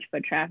have much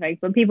foot traffic,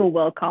 but people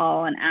will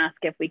call and ask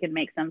if we can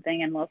make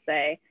something, and we'll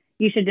say,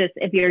 you should just,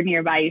 if you're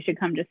nearby, you should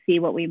come just see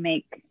what we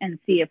make and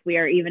see if we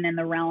are even in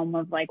the realm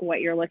of like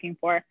what you're looking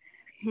for.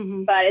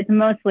 Mm-hmm. But it's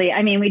mostly,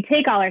 I mean, we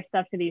take all our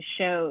stuff to these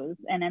shows,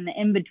 and in the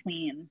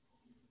in-between,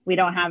 we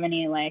don't have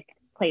any like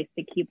place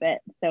to keep it.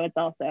 So it's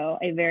also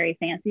a very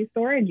fancy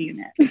storage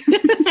unit.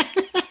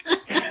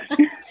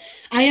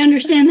 I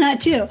understand that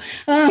too.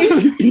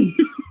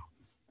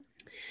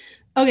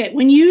 Okay,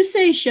 when you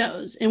say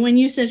shows and when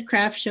you said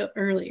craft show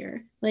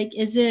earlier, like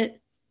is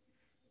it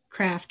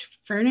craft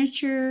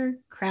furniture,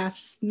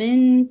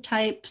 craftsman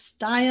type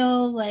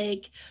style,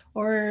 like,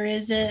 or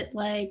is it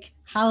like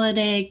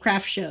holiday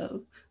craft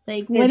show?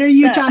 Like, what It's are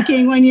you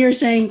talking when you're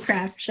saying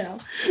craft show?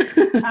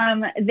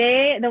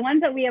 the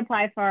ones that we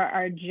apply for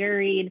are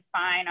juried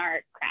fine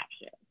art craft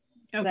shows.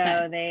 Okay.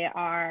 So they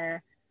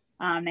are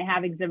they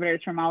have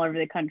exhibitors from all over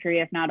the country,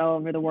 if not all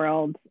over the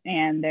world,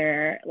 and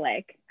they're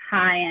like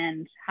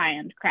high-end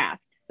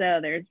craft. So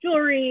there's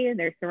jewelry,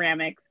 there's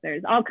ceramics,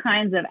 there's all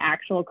kinds of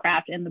actual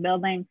craft in the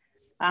building,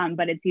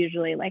 but it's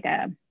usually like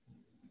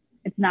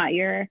it's not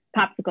your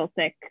popsicle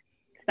stick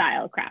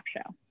style craft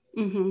show.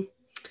 Mm-hmm.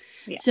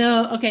 Yeah.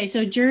 So, okay,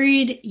 so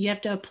juried, you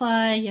have to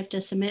apply, you have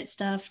to submit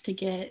stuff to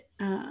get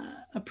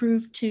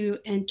approved to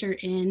enter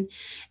in.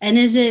 And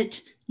is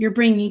it you're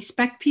bringing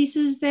spec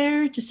pieces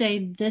there to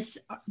say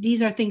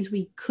these are things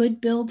we could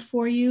build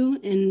for you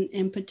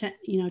and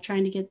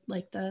trying to get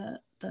like the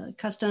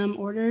custom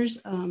orders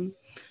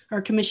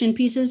or commission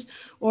pieces,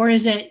 or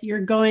is it you're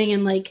going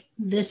and like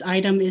this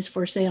item is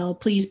for sale,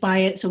 please buy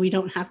it so we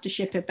don't have to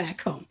ship it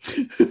back home?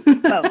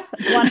 Both,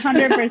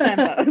 100%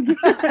 both.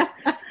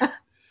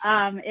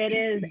 It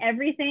is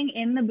everything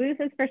in the booth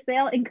is for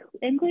sale,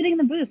 including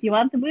the booth. You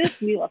want the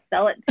booth? We will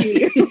sell it to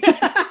you.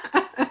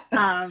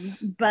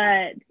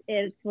 But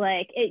it's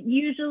like,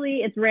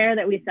 it's rare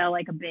that we sell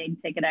like a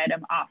big ticket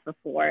item off the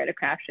floor at a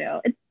craft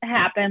show. It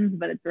happens,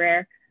 but it's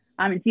rare.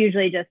 It's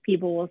usually just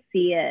people will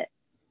see it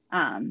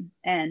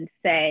and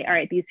say, all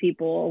right, these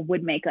people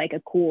would make like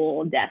a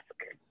cool desk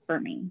for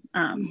me.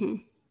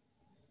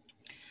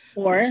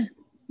 Or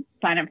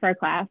sign up for a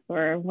class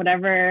or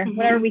whatever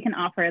we can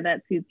offer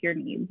that suits your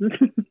needs.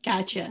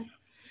 Gotcha.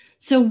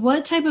 So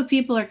what type of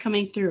people are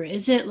coming through?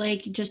 Is it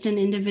like just an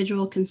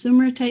individual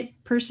consumer type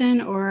person,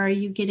 or are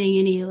you getting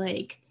any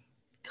like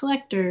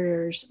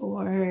collectors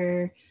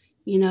or,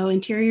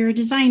 interior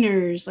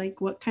designers?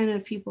 Like what kind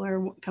of people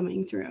are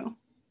coming through?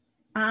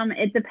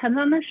 It depends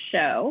on the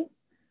show.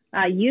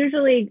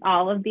 Usually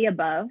all of the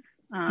above.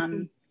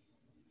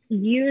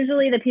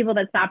 Usually the people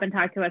that stop and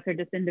talk to us are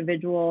just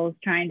individuals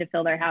trying to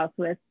fill their house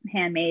with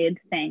handmade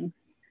things.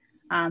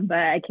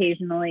 But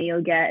occasionally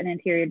you'll get an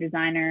interior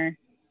designer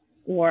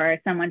or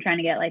someone trying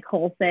to get like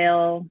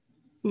wholesale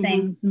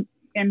things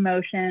in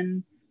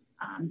motion.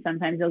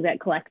 Sometimes you'll get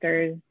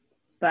collectors,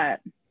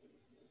 but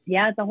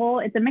yeah,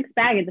 it's a mixed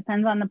bag. It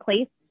depends on the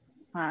place,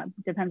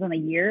 depends on the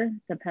year,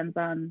 depends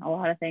on a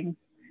lot of things.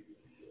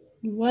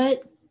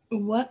 What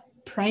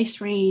price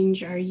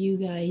range are you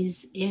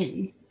guys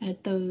in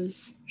at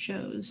those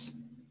shows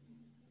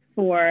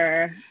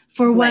for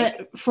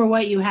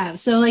what you have?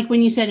 So like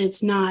when you said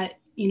it's not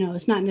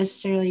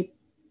necessarily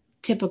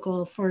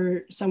typical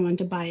for someone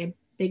to buy a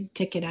big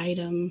ticket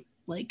item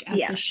like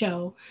at the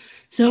show.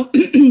 So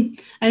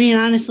I mean,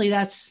 honestly,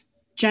 that's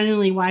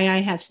generally why I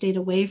have stayed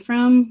away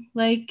from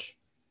like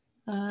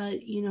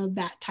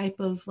that type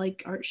of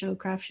like art show,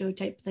 craft show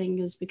type thing,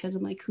 is because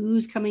I'm like,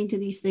 who's coming to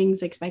these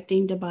things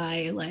expecting to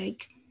buy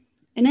like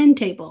an end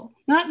table?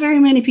 Not very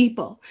many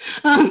people.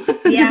 You'd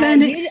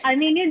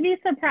be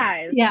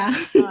surprised. Yeah.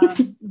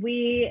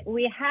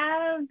 We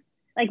have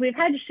like, we've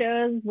had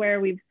shows where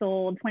we've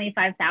sold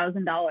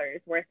 $25,000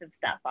 worth of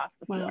stuff off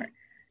the floor.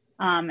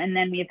 And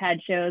then we've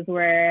had shows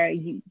where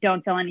you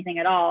don't sell anything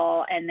at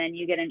all, and then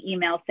you get an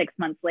email 6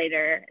 months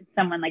later,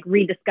 someone like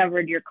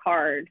rediscovered your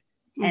card,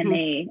 and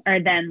they are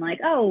then like,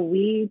 oh,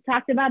 we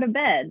talked about a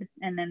bed,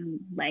 and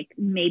then like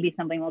maybe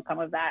something will come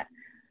of that.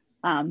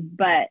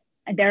 But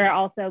there are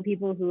also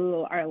people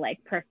who are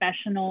like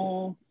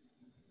professional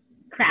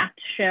craft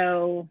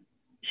show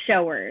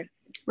showers,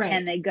 right?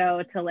 And they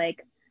go to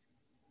like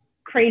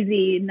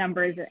crazy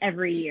numbers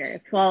every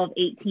year, 12,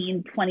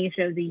 18, 20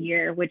 shows a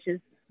year, which is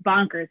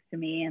bonkers to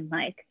me. And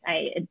like,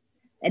 I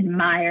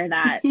admire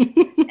that.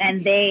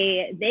 And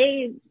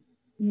they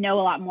know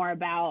a lot more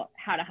about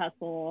how to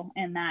hustle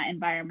in that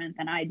environment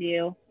than I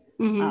do.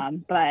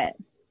 But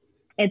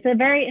it's a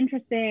very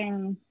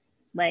interesting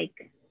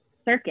like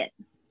circuit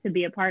to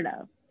be a part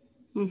of.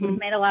 We've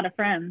made a lot of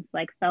friends,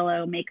 like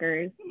fellow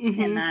makers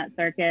in that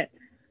circuit.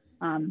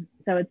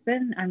 So it's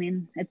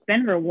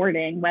been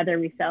rewarding, whether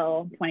we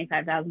sell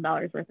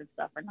 $25,000 worth of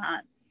stuff or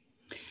not.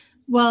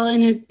 Well,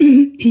 and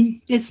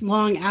it's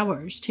long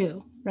hours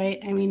too, right?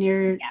 I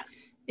mean,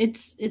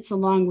 it's a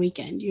long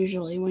weekend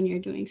usually when you're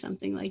doing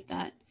something like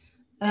that.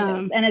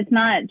 And it's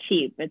not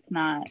cheap. It's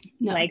not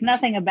like,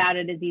 nothing about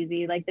it is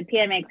easy. Like the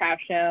PMA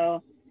craft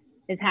show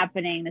is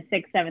happening the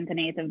 6th, 7th, and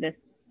 8th of this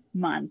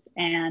month,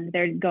 and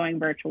they're going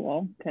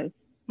virtual because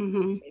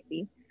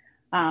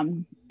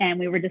and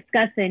we were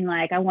discussing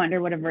like, I wonder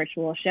what a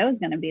virtual show is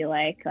going to be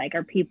like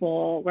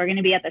we're going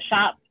to be at the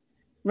shop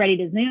ready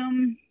to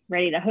Zoom,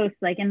 ready to host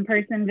like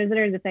in-person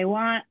visitors if they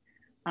want,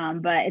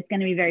 but it's going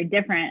to be very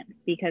different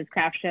because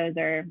craft shows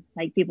are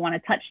like, people want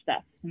to touch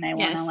stuff and they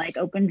want to like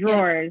open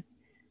drawers.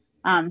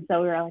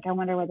 So we were like, I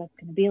wonder what that's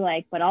going to be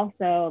like, but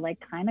also like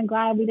kind of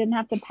glad we didn't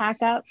have to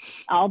pack up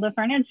all the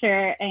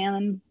furniture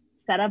and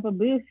set up a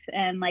booth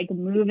and like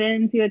move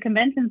into a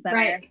convention center.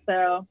 Right.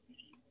 So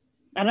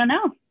I don't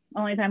know.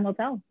 Only time will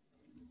tell.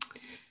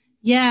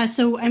 Yeah.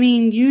 So, I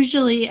mean,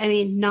 usually, I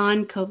mean,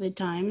 non-COVID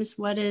times,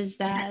 what is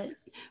that?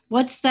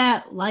 What's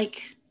that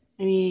like?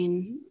 I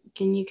mean,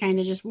 can you kind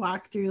of just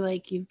walk through,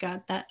 like, you've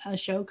got that a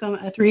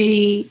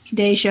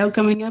 3-day show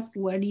coming up.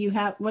 What do you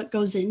have? What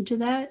goes into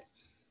that?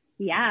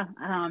 Yeah.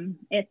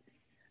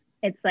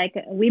 It's like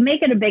we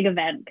make it a big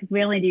event because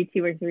we only do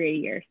 2 or 3 a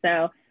year.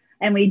 So,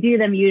 and we do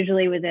them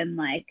usually within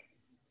like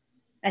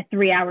a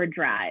 3-hour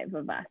drive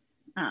of us.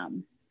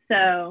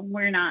 So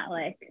we're not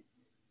like,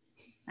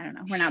 I don't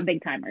know, we're not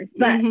big timers,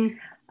 but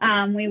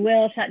we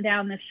will shut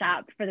down the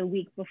shop for the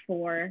week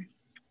before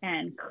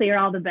and clear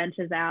all the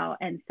benches out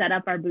and set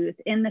up our booth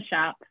in the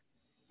shop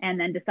and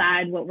then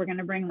decide what we're going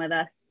to bring with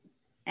us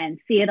and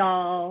see it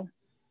all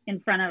in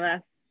front of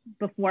us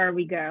before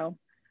we go.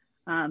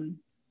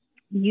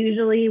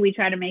 Usually we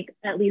try to make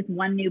at least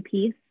one new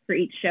piece for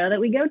each show that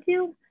we go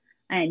to.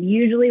 And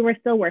usually we're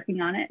still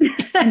working on it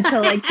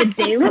until like the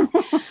day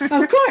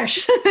before. Of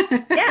course.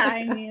 Yeah,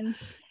 I mean,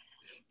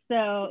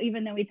 so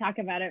even though we talk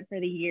about it for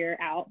the year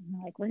out,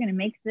 like we're going to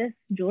make this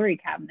jewelry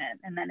cabinet.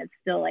 And then it's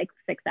still like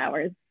 6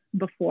 hours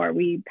before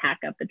we pack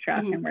up the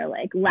truck and we're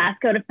like,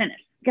 last go to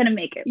finish, gonna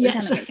make it. We're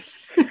gonna make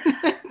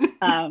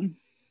it.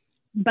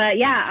 But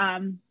yeah,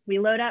 we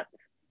load up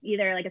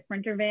either like a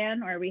Sprinter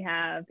van or we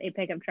have a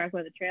pickup truck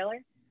with a trailer.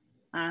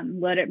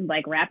 Load it,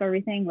 like wrap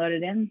everything, load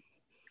it in,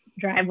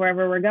 drive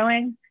wherever we're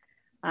going.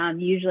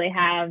 Usually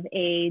have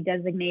a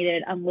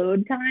designated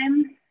unload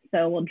time.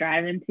 So we'll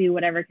drive into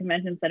whatever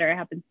convention center it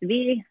happens to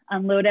be,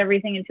 unload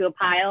everything into a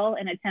pile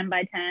in a 10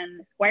 by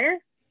 10 square,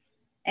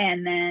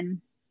 and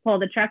then pull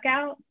the truck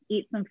out,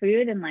 eat some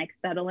food, and like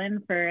settle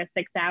in for a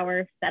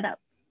 6-hour setup.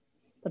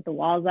 Put the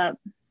walls up,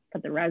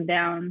 put the rug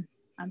down,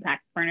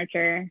 unpack the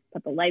furniture,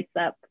 put the lights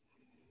up,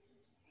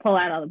 pull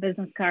out all the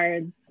business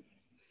cards.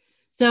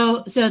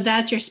 So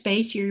that's your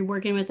space. You're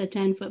working with a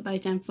 10-foot by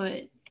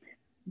 10-foot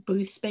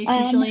booth space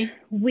usually?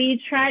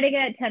 We try to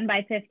get 10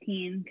 by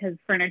 15 because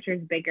furniture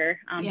is bigger,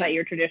 but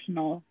your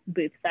traditional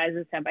booth size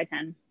is 10 by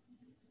 10.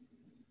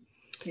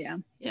 Yeah.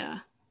 Yeah.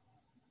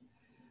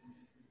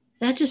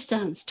 That just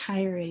sounds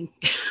tiring.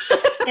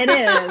 It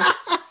is.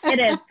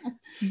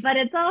 But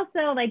it's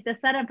also like the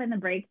setup and the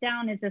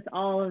breakdown is just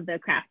all of the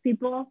craft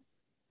people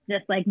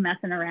just like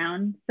messing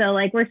around. So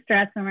like we're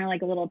stressed and we're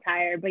like a little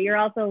tired, but you're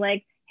also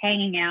like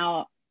hanging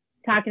out,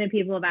 talking to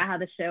people about how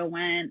the show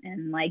went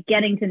and like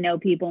getting to know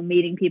people,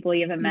 meeting people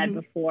you haven't met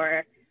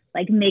before.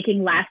 Like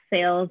making last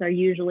sales are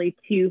usually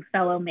 2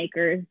 fellow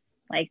makers.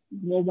 Like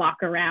we'll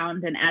walk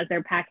around and as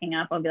they're packing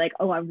up, I'll be like,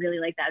 oh, I really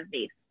like that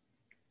vase.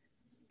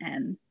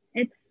 And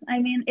it's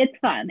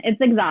fun.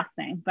 It's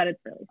exhausting, but it's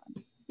really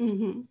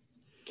fun.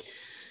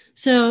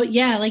 So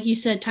yeah, like you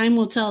said, time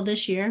will tell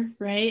this year,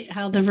 right?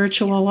 How the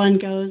virtual one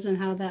goes and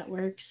how that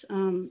works.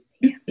 I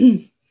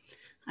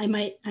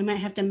might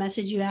have to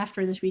message you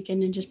after this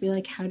weekend and just be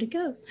like, how'd it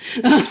go?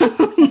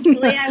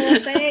 Actually, I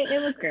will say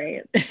it was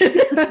great.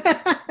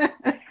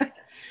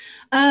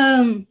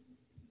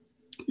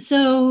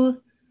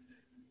 So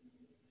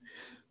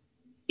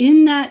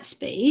in that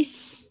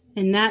space,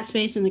 in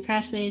the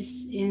craft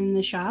space, in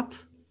the shop,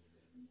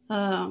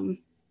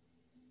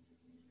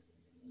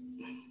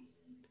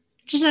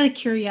 just out of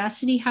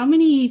curiosity, how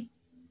many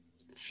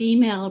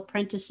female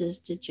apprentices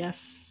did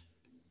Jeff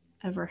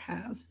ever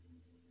have?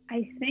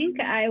 I think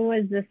I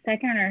was the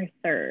second or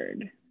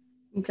third.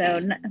 Okay.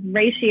 So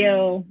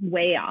ratio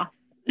way off.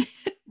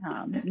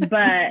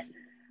 But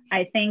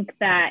I think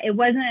that it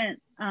wasn't,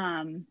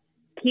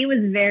 he was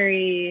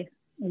very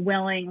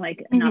willing,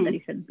 like, not that he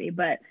shouldn't be,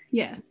 but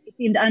he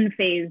seemed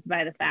unfazed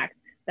by the fact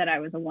that I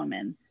was a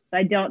woman. So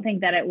I don't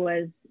think that it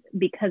was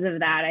because of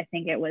that. I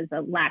think it was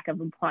a lack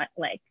of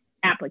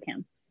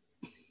applicants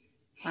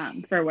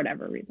for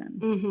whatever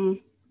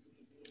reason.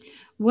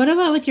 What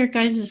about with your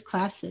guys'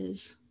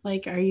 classes?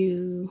 Like, do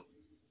you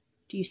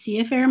see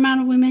a fair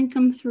amount of women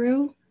come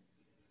through?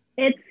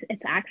 It's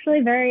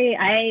actually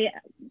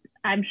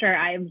I'm sure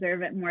I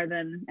observe it more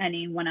than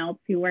anyone else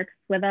who works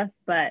with us,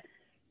 but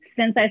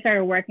since I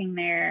started working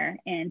there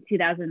in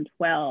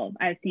 2012,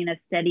 I've seen a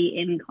steady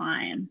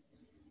incline.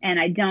 And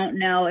I don't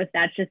know if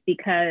that's just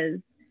because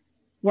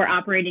we're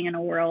operating in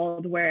a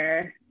world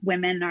where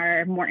women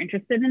are more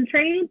interested in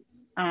trade,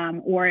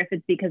 or if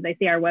it's because they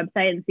see our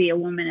website and see a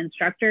woman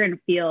instructor and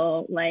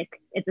feel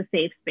like it's a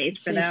safe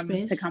space for them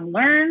to come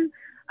learn.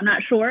 I'm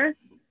not sure,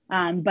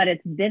 but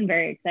it's been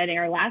very exciting.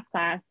 Our last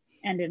class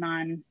ended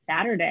on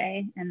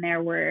Saturday, and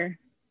there were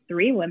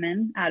 3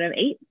 women out of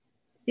 8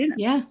 students.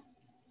 Yeah.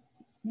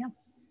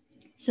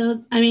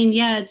 So, I mean,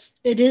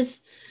 it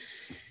is.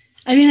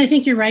 I mean, I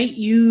think you're right.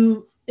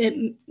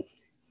 It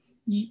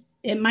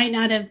might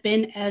not have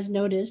been as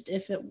noticed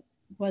if it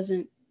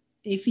wasn't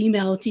a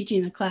female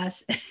teaching the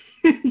class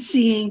and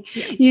seeing,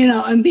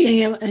 and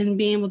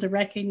being able to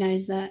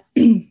recognize that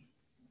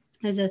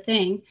as a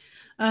thing.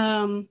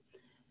 Have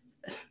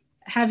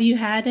you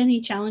had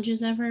any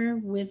challenges ever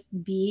with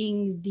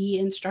being the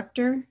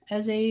instructor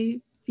as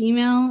a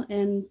female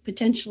and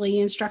potentially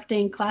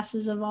instructing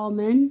classes of all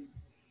men?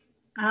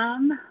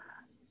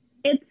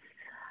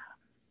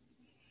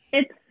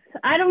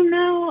 I don't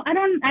know. I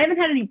haven't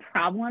had any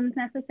problems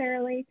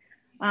necessarily.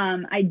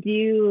 I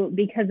do,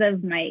 because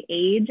of my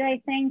age,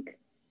 I think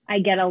I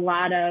get a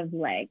lot of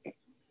like,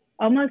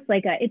 almost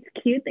like it's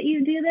cute that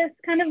you do this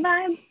kind of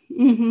vibe.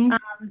 Mm-hmm.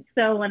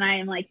 So when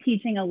I'm like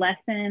teaching a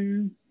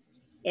lesson,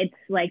 it's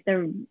like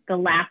the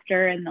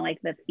laughter and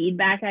the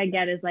feedback I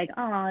get is like,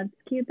 oh, it's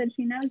cute that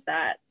she knows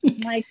that. I'm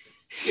like,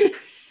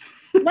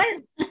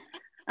 what?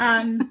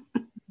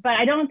 But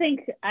I don't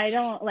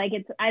like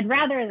it's, I'd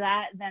rather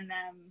that than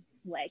them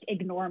like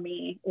ignore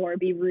me or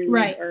be rude,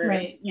 right.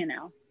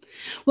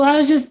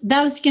 Well,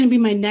 that was going to be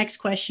my next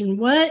question.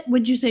 What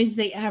would you say is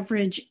the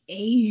average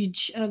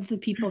age of the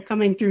people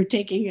coming through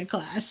taking a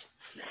class?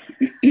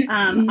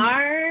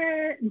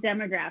 Our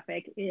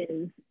demographic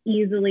is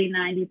easily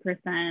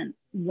 90%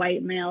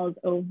 white males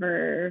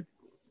over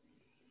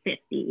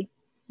 50,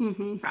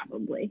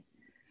 probably.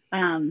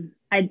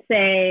 I'd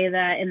say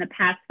that in the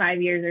past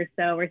 5 years or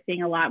so, we're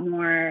seeing a lot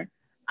more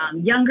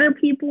younger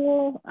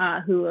people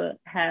who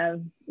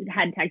have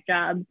had tech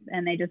jobs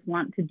and they just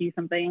want to do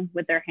something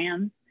with their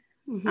hands.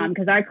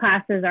 Because our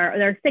classes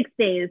they're 6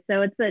 days,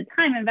 so it's a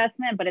time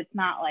investment, but it's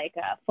not like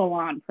a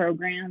full-on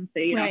program,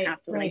 so you don't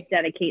have to like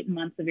dedicate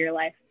months of your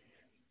life.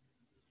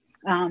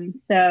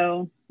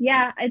 So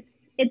yeah,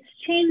 it's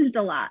changed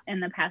a lot in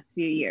the past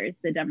few years,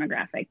 the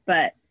demographic,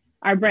 but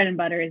our bread and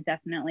butter is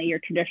definitely your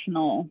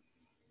traditional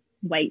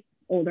white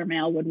older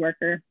male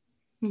woodworker.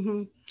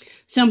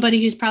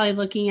 Somebody who's probably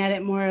looking at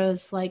it more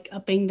as like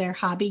upping their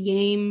hobby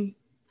game.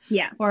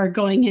 Yeah. Or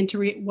going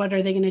into what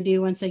are they going to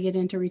do once they get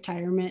into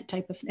retirement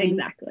type of thing.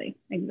 Exactly.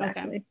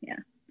 Okay. Yeah.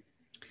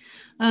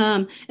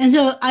 And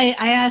so I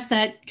asked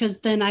that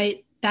because then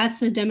that's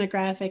the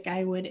demographic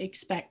I would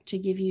expect to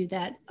give you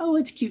that, oh,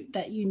 it's cute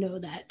that you know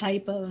that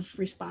type of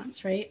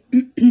response, right?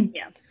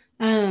 Yeah.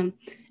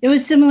 It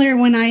was similar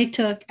when I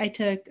took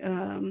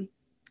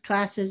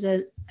classes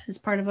as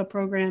part of a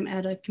program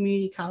at a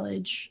community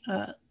college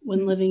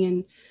when living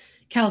in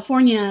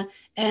California,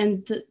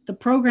 and the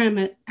program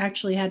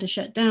actually had to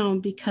shut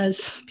down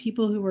because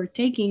people who were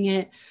taking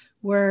it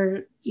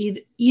were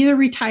either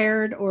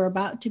retired or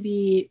about to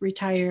be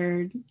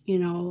retired,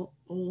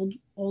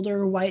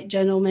 older white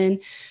gentlemen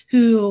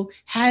who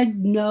had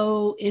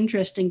no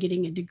interest in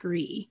getting a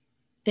degree.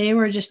 They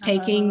were just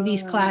taking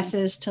these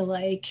classes to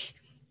like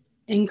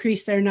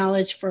increase their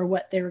knowledge for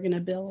what they were going to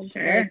build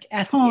like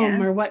at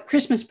home, or what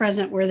Christmas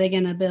present were they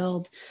going to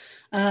build,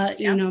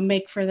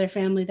 make for their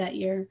family that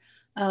year.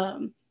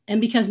 And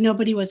because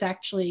nobody was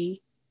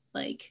actually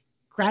like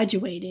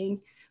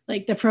graduating,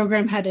 like the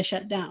program had to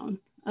shut down.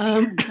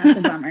 That's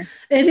a bummer.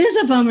 It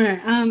is a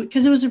bummer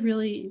because it was a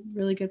really,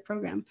 really good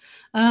program.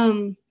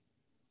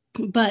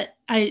 But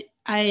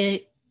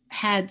I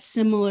had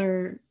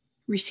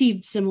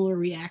received similar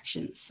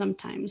reactions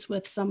sometimes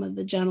with some of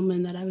the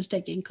gentlemen that I was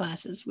taking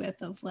classes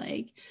with of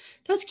like,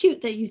 that's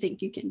cute that you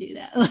think you can do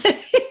that,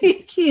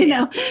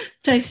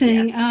 type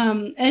thing.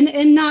 Yeah.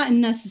 And not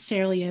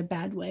necessarily a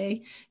bad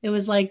way. It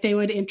was like, they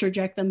would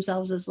interject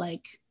themselves as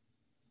like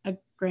a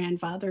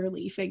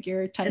grandfatherly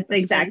figure type.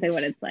 That's exactly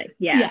what it's like.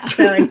 Yeah.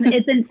 So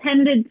it's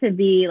intended to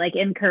be like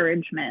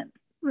encouragement.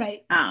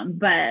 Right.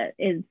 But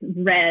is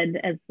read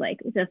as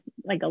like, just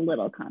like a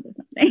little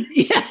condescending.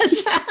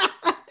 Yes.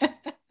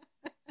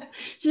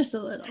 Just a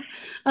little.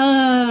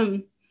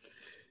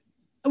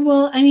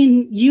 Well, I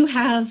mean, you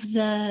have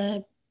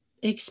the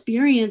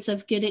experience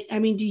of do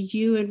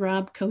you and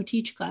Rob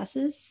co-teach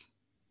classes?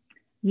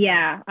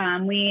 Yeah.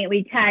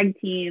 We tag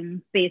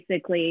team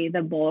basically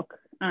the bulk.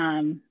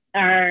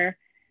 Our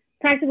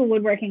practical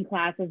woodworking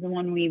class is the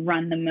one we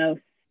run the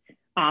most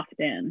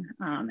often.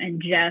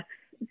 And Jeff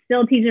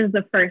still teaches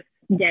the first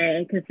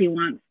day because he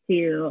wants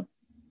to,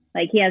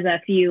 he has a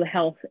few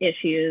health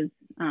issues.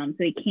 So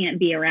he can't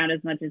be around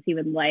as much as he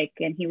would like.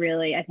 And he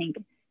really, I think,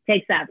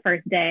 takes that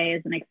first day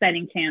as an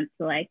exciting chance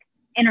to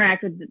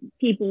interact with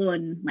people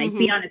and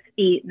be on his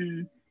feet.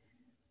 And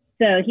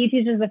so he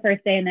teaches the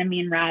first day, and then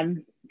me and Rob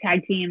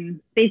tag team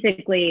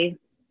basically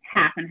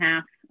half and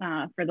half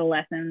for the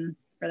lessons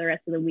for the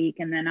rest of the week.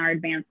 And then our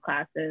advanced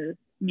classes,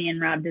 me and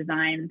Rob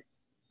designed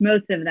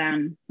most of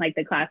them, like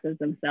the classes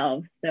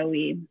themselves. So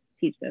we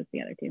teach those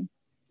together too.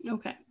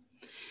 Okay.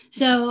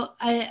 So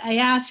I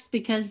ask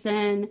because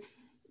then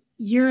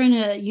you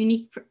have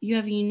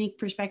a unique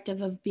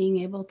perspective of being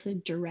able to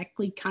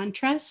directly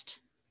contrast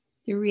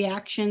the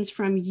reactions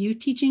from you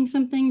teaching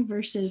something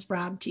versus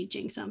Rob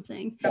teaching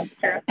something. Oh,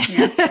 sure.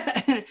 Yeah.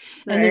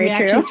 And the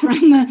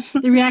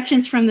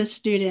reactions from the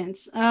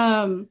students.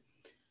 I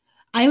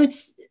would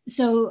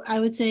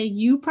say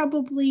you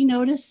probably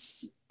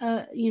notice,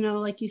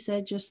 like you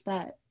said, just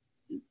that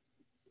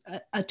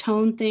a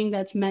tone thing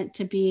that's meant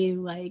to be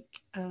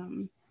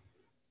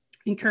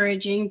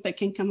encouraging, but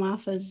can come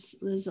off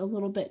as a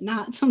little bit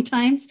not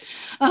sometimes.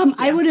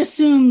 I would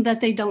assume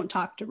that they don't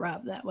talk to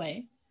Rob that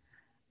way.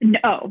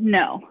 No.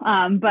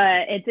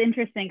 But it's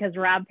interesting because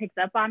Rob picks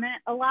up on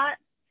it a lot.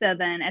 So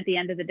then at the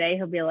end of the day,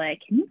 he'll be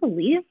like, can you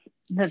believe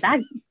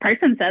that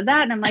person said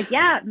that? And I'm like,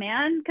 yeah,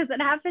 man, because it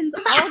happens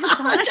all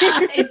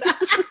the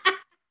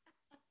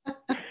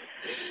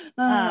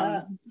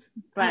time.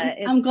 but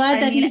I'm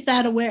glad that he's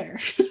that aware.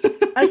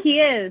 Oh, he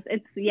is.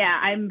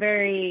 I'm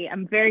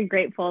very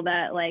grateful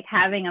that like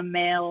having a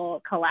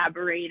male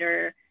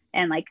collaborator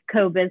and like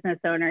co-business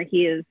owner,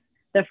 he is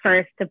the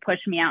first to push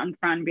me out in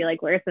front and be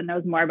like, Larissa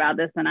knows more about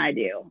this than I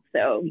do,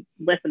 so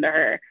listen to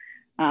her.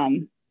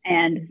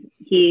 And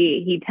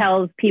he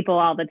tells people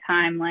all the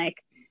time, like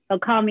he'll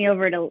call me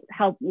over to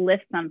help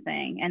lift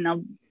something, and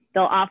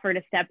they'll offer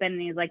to step in,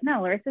 and he's like,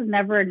 no, Larissa's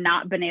never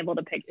not been able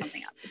to pick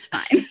something up.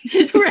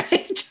 It's fine.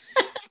 Right.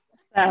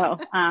 So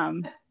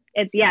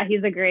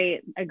he's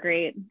a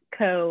great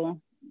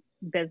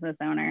co-business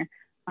owner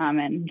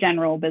and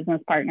general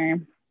business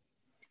partner.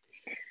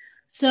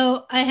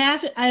 So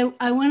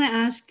I want to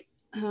ask,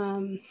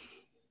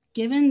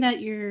 given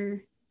that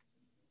you're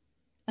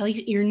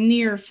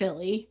near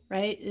Philly,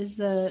 right? Is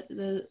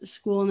the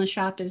school and the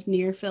shop is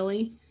near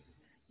Philly?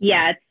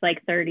 Yeah, it's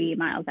like 30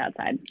 miles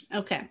outside.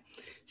 Okay.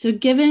 So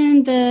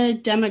given the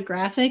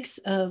demographics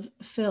of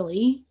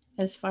Philly,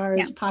 as far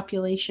as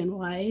population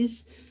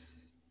wise,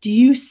 do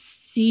you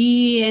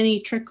see any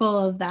trickle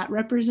of that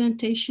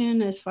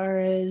representation as far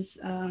as,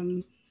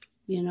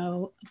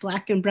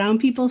 Black and brown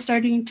people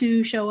starting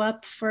to show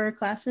up for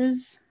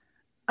classes?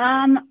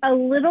 A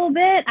little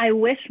bit. I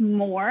wish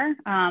more.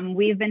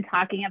 We've been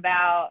talking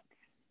about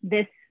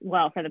this,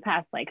 for the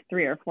past like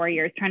 3 or 4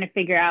 years, trying to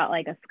figure out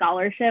like a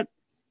scholarship,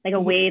 like a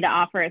way to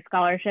offer a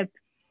scholarship.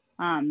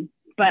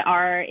 But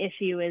our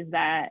issue is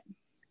that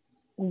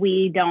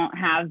we don't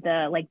have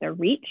the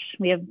reach.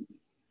 We have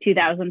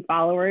 2,000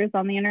 followers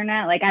on the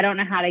internet. Like, I don't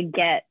know how to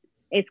get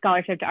a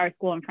scholarship to our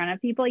school in front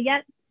of people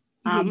yet.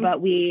 But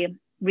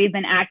we've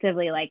been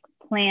actively like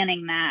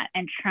planning that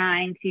and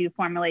trying to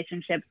form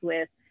relationships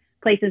with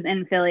places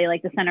in Philly,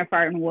 like the Center for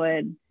Art and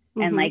Wood,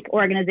 and like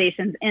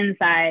organizations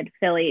inside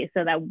Philly,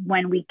 so that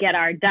when we get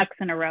our ducks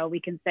in a row, we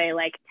can say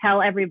like,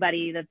 tell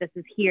everybody that this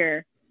is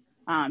here,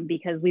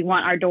 because we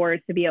want our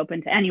doors to be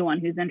open to anyone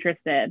who's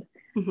interested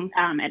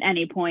at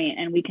any point,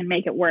 and we can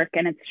make it work.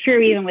 And it's true,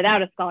 even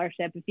without a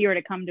scholarship, if you were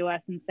to come to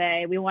us and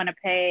say, I want to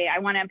pay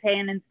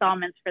in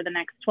installments for the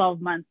next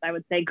 12 months, I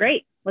would say,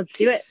 great, let's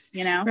do it.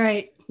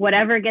 Right.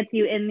 Whatever gets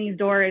you in these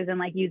doors and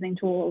like using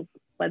tools,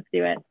 let's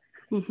do it.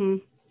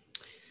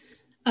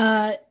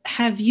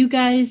 Have you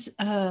guys,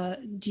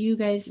 do you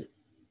guys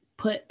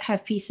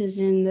have pieces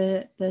in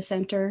the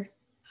center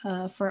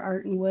for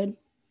Art and Wood?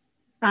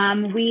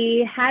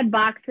 We had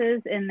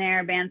boxes in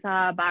their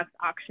bandsaw box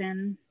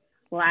auction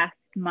last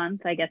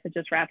month. I guess it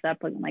just wrapped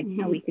up like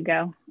a week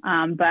ago.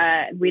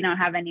 But we don't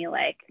have any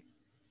like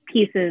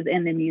pieces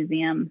in the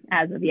museum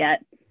as of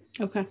yet.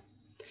 Okay.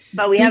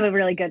 But we have a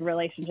really good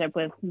relationship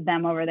with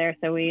them over there,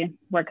 so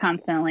we're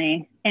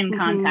constantly in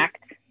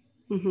contact.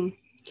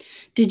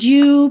 Did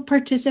you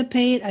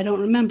participate? I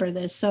don't remember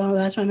this, so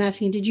that's why I'm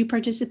asking. Did you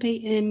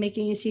participate in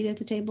making a seat at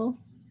the table?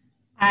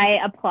 I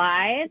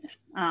applied,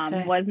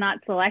 was not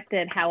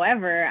selected.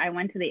 However, I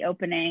went to the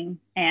opening,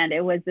 and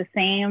it was the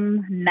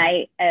same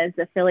night as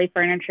the Philly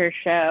Furniture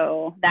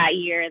Show that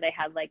year. They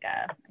had like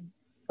a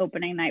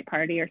opening night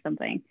party or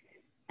something.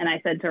 And I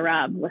said to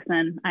Rob,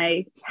 listen,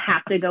 I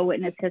have to go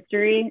witness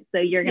history, so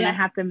you're going to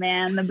have to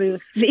man the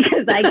booth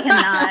because I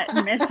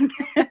cannot miss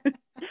it.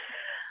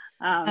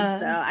 So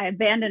I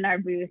abandoned our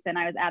booth, and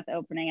I was at the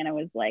opening, and it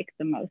was like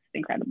the most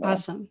incredible.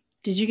 Awesome.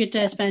 Did you get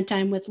to spend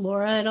time with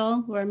Laura at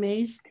all, Laura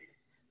Mays?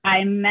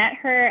 I met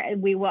her.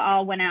 We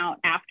all went out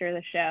after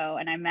the show,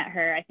 and I met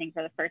her, I think,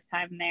 for the first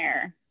time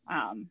there.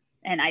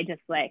 And I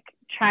just like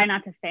try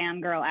not to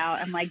fangirl out.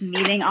 I'm like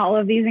meeting all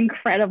of these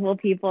incredible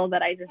people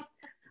that I just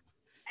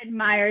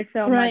admire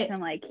so much.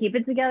 I'm like, keep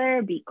it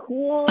together, be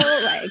cool,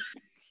 like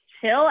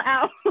chill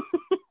out.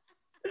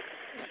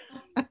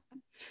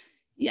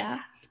 Yeah.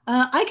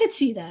 I could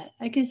see that.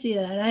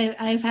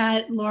 I've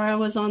had Laura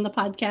was on the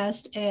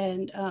podcast,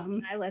 and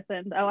I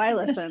listened. I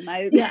listened.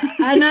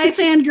 And I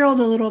fangirled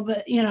a little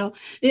bit,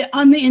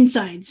 on the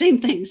inside. Same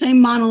thing, same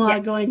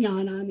monologue going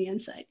on the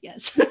inside.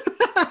 Yes.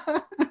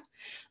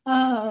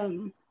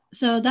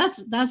 So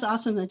that's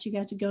awesome that you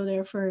got to go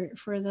there for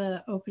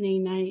the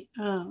opening night.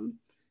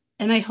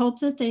 And I hope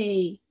that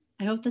they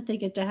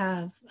get to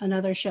have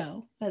another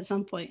show at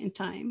some point in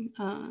time.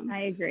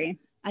 I agree.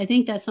 I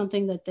think that's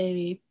something that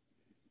they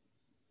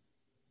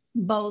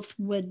both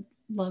would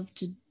love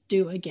to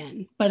do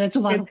again, but it's a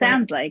lot of work. It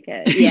sounds like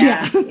it.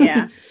 Yeah.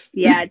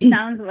 It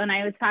sounds, when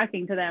I was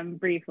talking to them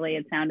briefly,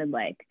 it sounded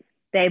like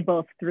they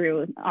both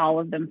threw all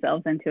of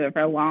themselves into it for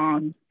a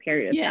long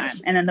period of time.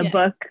 And then the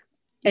book,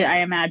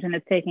 I imagine,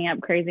 is taking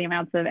up crazy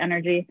amounts of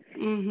energy.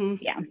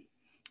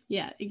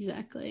 Yeah,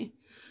 exactly.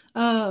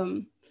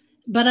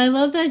 But I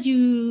love that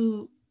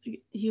you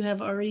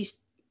have already,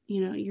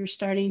 you're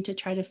starting to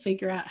try to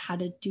figure out how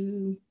to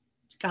do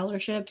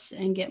scholarships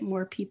and get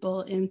more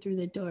people in through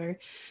the door.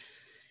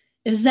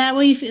 Is that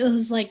what you feel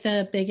is like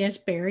the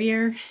biggest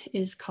barrier,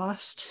 is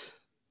cost?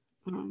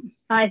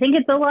 I think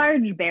it's a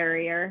large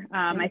barrier.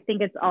 I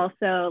think it's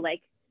also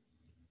like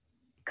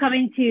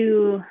coming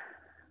to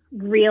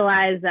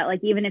realize that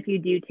like, even if you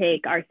do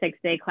take our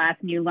 6-day class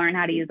and you learn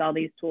how to use all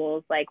these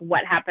tools, like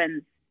what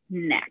happens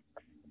next?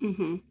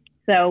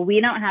 So we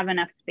don't have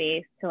enough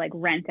space to like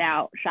rent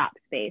out shop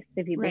space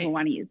to people who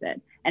want to use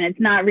it. And it's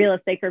not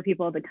realistic for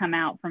people to come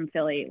out from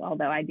Philly,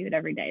 although I do it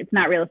every day. It's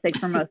not realistic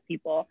for most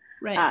people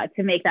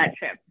to make that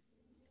trip.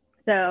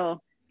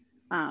 So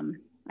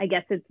I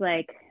guess it's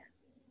like,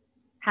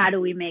 how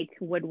do we make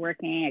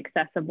woodworking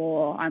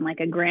accessible on like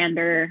a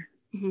grander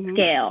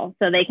scale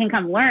so they can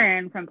come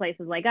learn from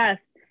places like us,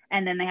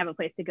 and then they have a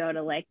place to go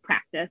to like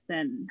practice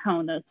and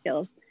hone those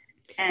skills.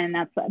 And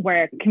that's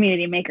where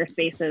community maker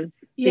spaces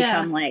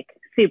become like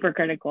super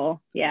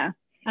critical. Yeah.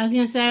 I was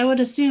going to say, I would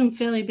assume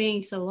Philly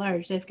being so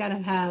large, they've got to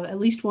have at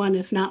least one,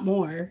 if not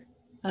more.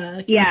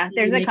 There's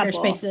a couple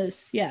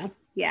spaces. Yeah.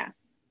 Yeah.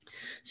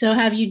 So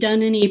have you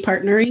done any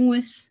partnering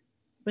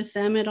with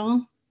them at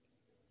all?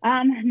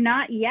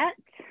 Not yet.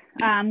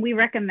 We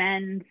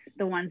recommend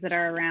the ones that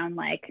are around,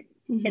 like,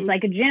 it's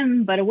like a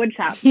gym, but a wood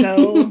shop.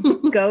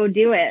 Go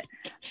do it.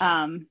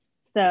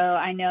 So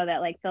I know that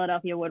like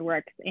Philadelphia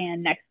Woodworks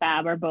and Next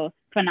Fab are both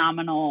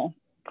phenomenal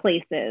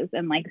places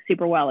and like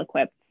super well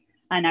equipped.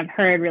 And I've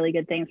heard really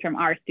good things from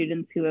our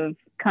students who have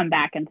come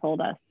back and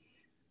told us.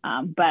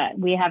 But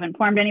we haven't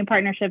formed any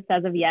partnerships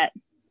as of yet.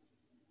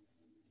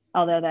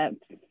 Although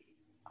that's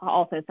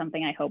also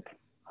something I hope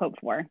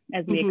for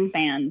as we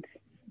expand,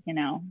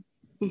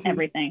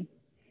 everything.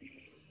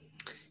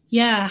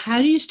 Yeah. How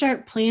do you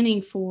start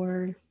planning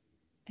for,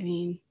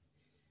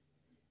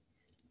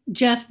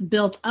 Jeff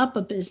built up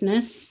a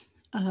business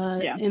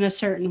in a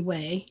certain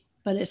way,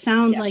 but it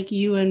sounds like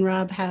you and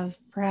Rob have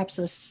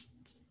perhaps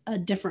a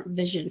different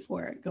vision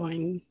for it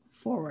going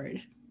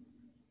forward.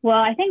 Well,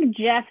 I think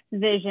Jeff's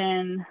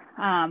vision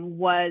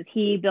was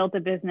he built a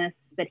business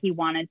that he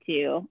wanted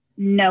to,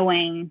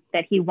 knowing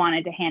that he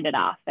wanted to hand it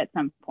off at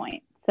some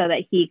point so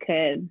that he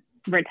could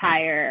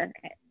retire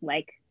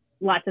like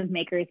lots of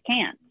makers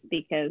can't,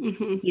 because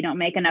you don't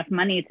make enough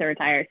money to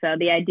retire. So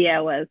the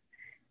idea was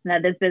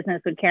that this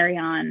business would carry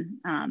on.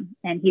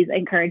 And he's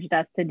encouraged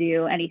us to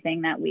do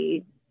anything that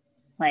we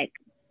like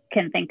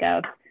can think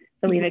of.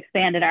 So we've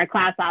expanded our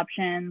class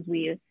options.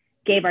 We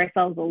gave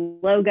ourselves a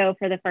logo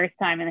for the first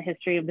time in the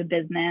history of the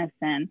business.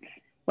 And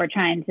we're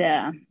trying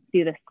to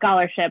do the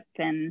scholarship,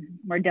 and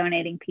we're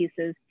donating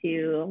pieces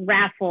to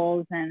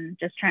raffles and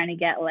just trying to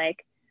get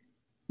like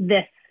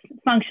this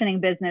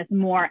functioning business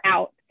more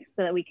out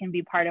so that we can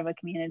be part of a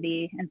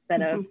community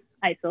instead of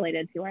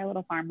isolated to our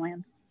little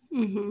farmland.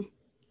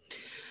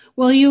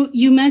 Well,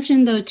 you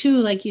mentioned though too,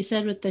 like you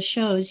said with the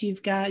shows,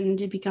 you've gotten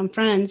to become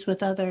friends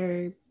with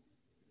other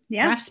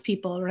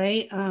craftspeople,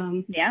 right?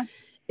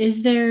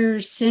 Is there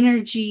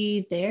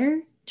synergy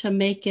there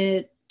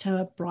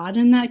to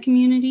broaden that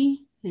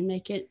community and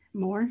make it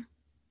more?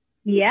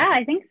 Yeah,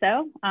 I think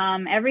so.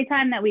 Every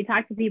time that we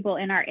talk to people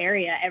in our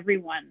area,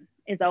 everyone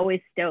is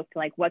always stoked.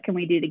 Like, what can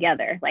we do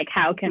together? Like,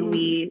 how can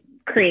we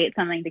create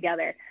something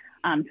together?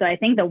 So I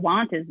think the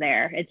want is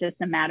there. It's just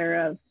a matter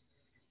of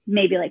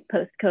maybe like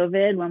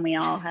post-COVID when we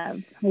all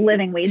have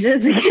living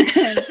wages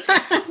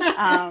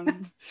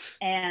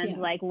and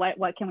like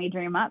what can we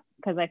dream up?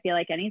 Because I feel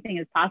like anything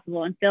is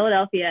possible. And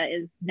Philadelphia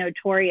is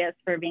notorious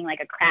for being like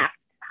a craft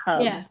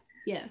hub.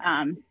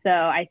 So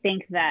I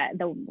think that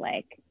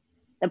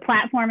the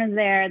platform is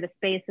there, the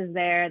space is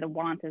there, the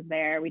want is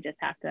there. We just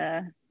have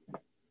to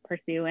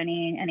pursue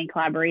any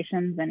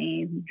collaborations,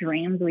 any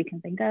dreams we can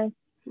think of.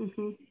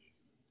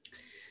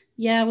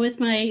 Yeah, with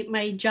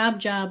my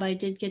job, I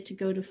did get to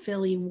go to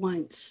Philly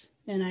once,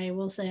 and I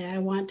will say I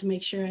want to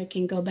make sure I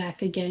can go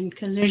back again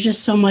because there's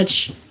so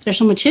much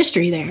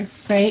history there,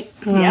 right?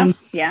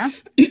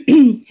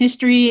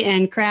 History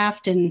and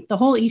craft and the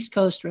whole East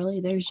Coast, really.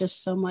 There's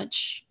just so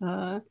much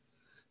there.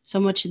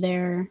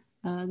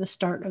 The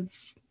start of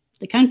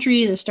the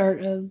country, the start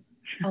of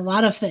a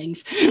lot of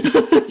things.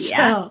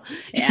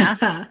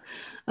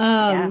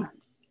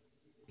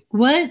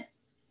 What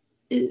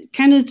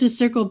kind of to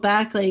circle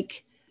back,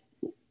 like,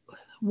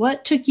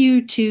 what took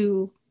you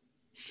to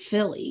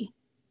Philly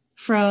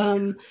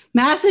from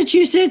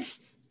Massachusetts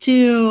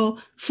to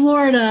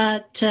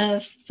Florida to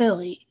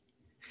Philly?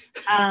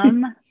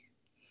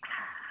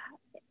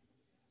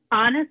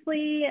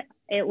 Honestly,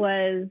 it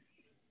was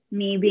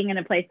me being in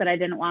a place that I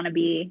didn't want to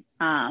be,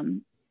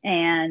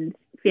 and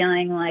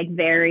feeling like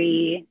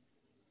very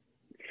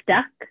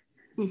stuck.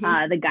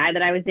 The guy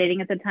that I was dating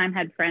at the time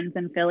had friends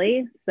in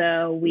Philly,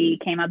 so we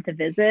came up to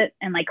visit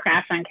and like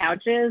crash on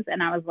couches,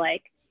 and I was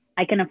like,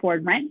 I can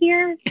afford rent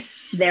here.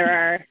 There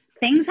are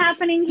things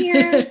happening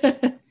here.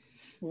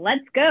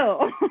 Let's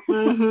go.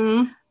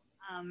 And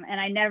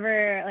I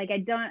never, like,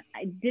 I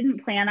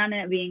didn't plan on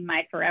it being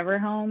my forever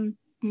home.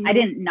 I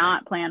didn't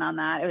not plan on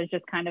that. It was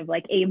just kind of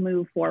like a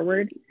move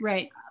forward.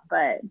 Right.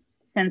 But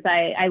since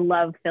I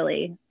love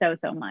Philly so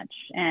much,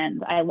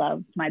 and I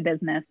love my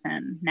business,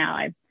 and now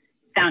I've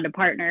found a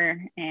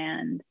partner,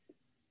 and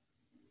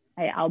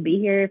I'll be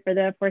here for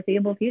the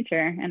foreseeable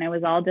future. And it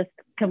was all just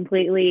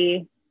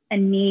completely a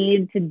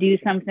need to do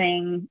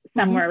something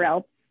somewhere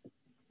else.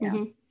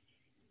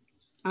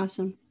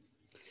 Awesome.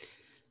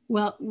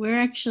 Well, we're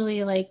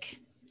actually like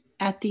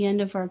at the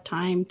end of our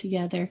time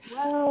together.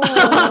 Whoa.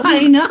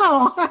 I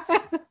know.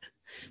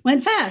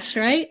 Went fast,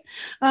 right?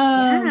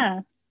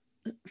 Yeah.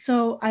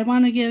 So I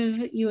want to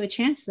give you a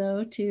chance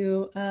though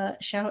to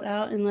shout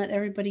out and let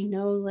everybody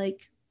know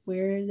like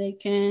where they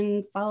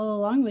can follow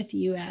along with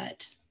you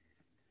at.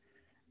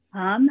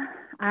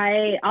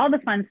 I all the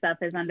fun stuff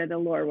is under the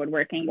Lore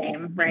Woodworking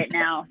name right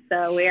now.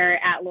 So we're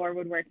at Lore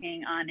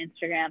Woodworking on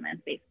Instagram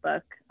and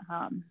Facebook.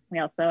 We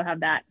also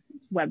have that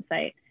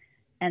website.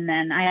 And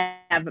then I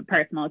have a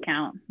personal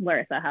account,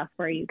 Larissa Huff,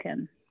 where you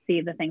can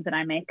see the things that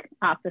I make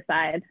off the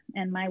side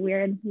and my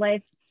weird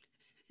life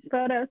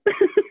photos.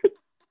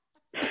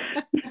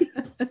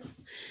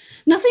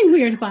 Nothing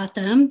weird about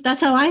them.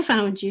 That's how I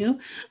found you.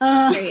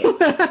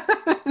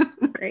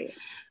 Great.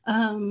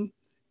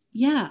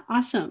 Yeah,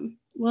 awesome.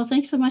 Well,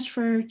 thanks so much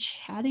for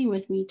chatting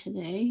with me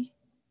today.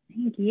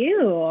 Thank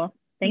you.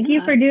 Thank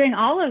you for doing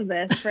all of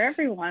this for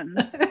everyone.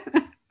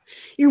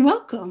 You're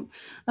welcome.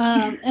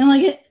 And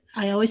like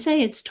I always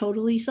say, it's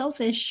totally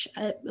selfish.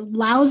 It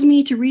allows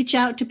me to reach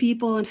out to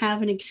people and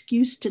have an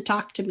excuse to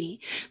talk to me.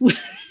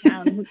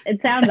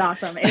 It sounds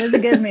awesome. It was a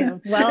good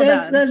move. Well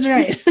done. That's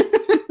right.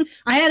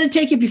 I had to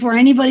take it before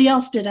anybody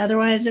else did.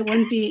 Otherwise, it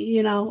wouldn't be,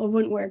 it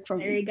wouldn't work for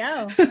me. There you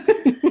go.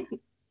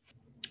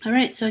 All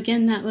right. So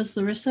again, that was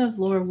Larissa of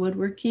Lore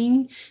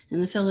Woodworking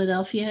in the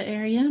Philadelphia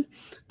area.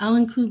 I'll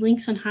include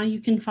links on how you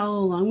can follow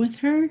along with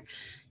her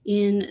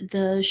in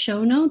the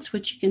show notes,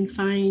 which you can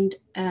find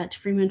at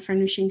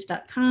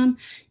freemanfurnishings.com.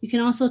 You can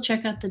also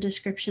check out the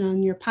description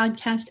on your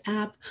podcast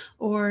app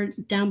or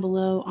down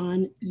below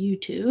on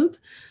YouTube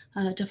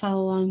to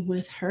follow along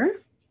with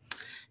her.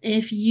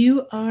 If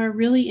you are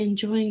really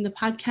enjoying the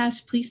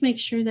podcast, please make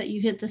sure that you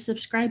hit the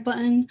subscribe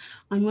button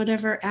on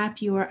whatever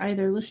app you are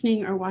either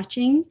listening or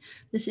watching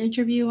this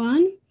interview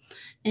on.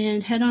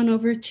 And head on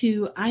over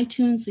to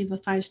iTunes, leave a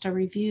 5-star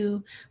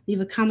review, leave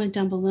a comment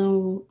down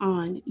below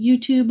on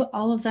YouTube.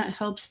 All of that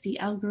helps the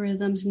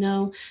algorithms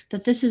know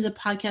that this is a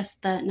podcast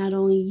that not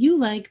only you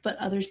like, but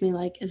others may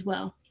like as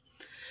well.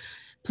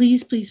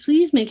 Please, please,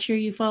 please make sure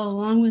you follow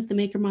along with the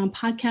Maker Mom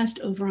podcast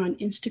over on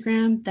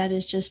Instagram. That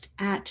is just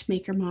at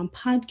Maker Mom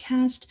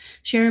Podcast.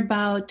 Share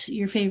about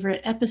your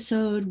favorite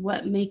episode,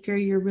 what maker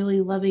you're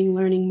really loving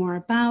learning more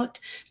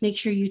about. Make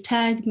sure you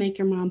tag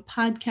Maker Mom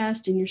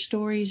Podcast in your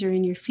stories or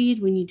in your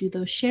feed when you do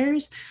those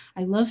shares.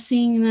 I love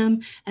seeing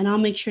them, and I'll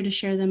make sure to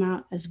share them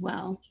out as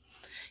well.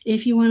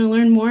 If you want to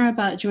learn more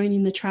about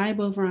joining the tribe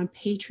over on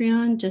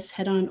Patreon, just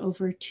head on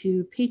over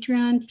to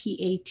Patreon,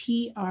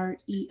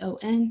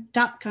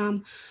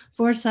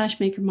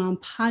 patreon.com/Maker Mom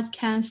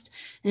Podcast,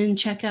 and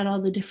check out all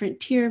the different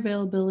tier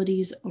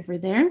availabilities over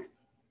there.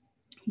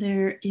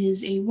 There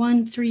is a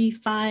 $1, $3,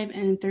 $5,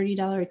 and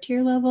 $30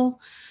 tier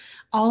level.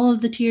 All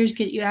of the tiers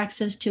get you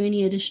access to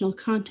any additional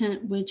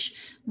content, which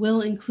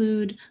will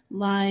include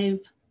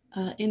live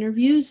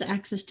interviews,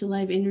 access to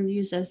live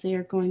interviews as they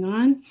are going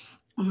on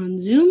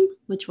Zoom,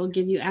 which will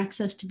give you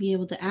access to be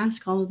able to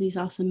ask all of these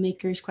awesome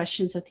makers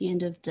questions at the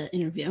end of the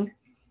interview.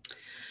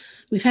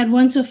 We've had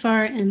one so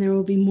far, and there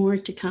will be more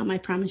to come. I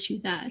promise you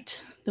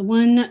that. The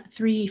 $1,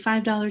 $3,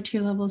 $5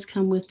 tier levels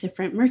come with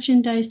different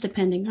merchandise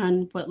depending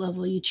on what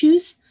level you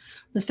choose.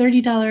 The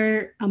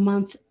 $30 a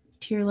month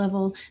tier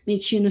level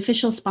makes you an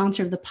official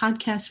sponsor of the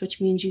podcast, which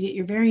means you get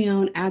your very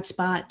own ad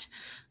spot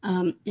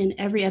in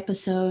every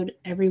episode,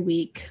 every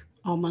week,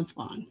 all month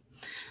long.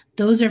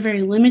 Those are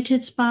very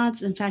limited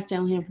spots. In fact, I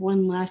only have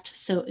one left.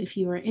 So if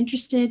you are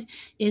interested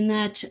in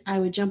that, I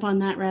would jump on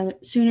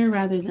that sooner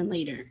rather than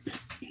later.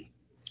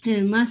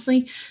 And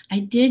lastly, I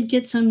did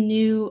get some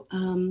new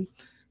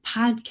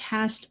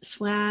podcast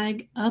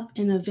swag up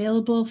and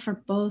available for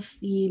both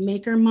the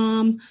Maker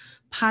Mom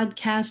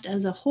podcast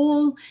as a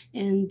whole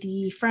and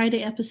the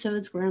Friday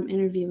episodes where I'm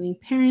interviewing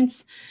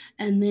parents,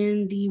 and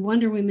then the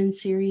Wonder Women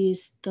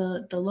series,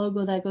 the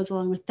logo that goes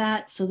along with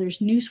that. So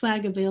there's new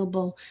swag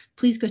available.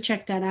 Please go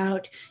check that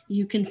out.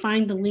 You can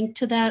find the link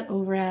to that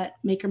over at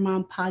Maker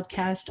Mom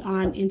Podcast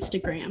on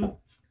Instagram.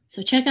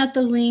 So check out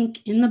the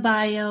link in the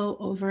bio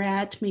over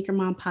at Maker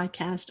Mom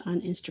Podcast on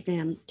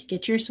Instagram to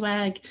get your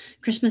swag.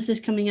 Christmas is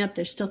coming up.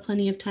 There's still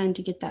plenty of time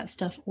to get that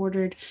stuff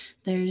ordered.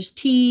 There's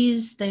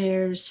teas,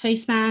 there's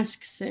face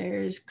masks,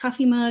 there's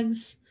coffee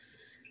mugs.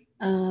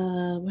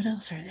 What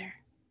else are there?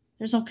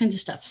 There's all kinds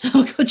of stuff.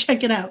 So go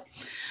check it out.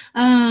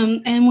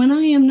 And when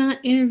I am not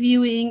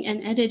interviewing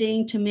and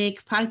editing to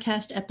make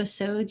podcast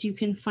episodes, you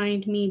can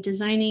find me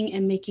designing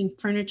and making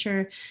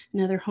furniture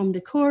and other home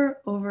decor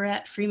over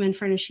at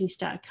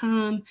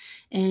freemanfurnishings.com.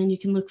 And you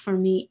can look for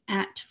me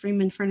at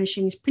Freeman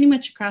Furnishings pretty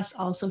much across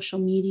all social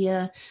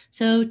media.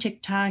 So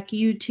TikTok,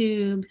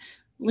 YouTube,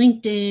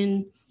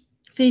 LinkedIn,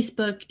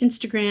 Facebook,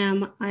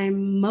 Instagram.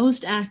 I'm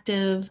most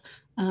active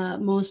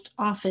most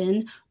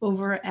often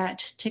over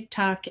at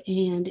TikTok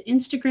and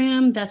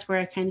Instagram. That's where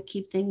I kind of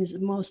keep things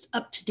most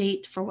up to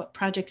date for what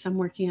projects I'm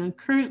working on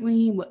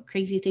currently, what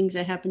crazy things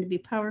I happen to be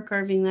power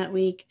carving that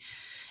week,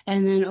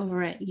 and then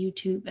over at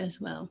YouTube as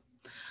well.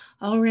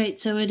 All right,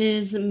 so it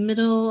is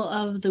middle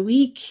of the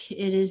week.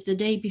 It is the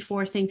day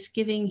before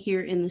Thanksgiving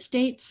here in the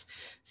States.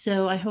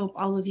 So I hope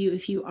all of you,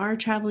 if you are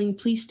traveling,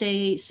 please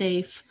stay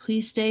safe,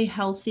 please stay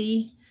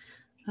healthy.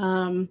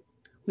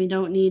 We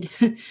don't need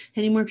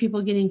any more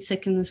people getting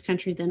sick in this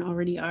country than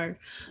already are.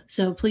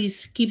 So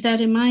please keep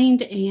that in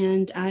mind,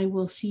 and I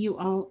will see you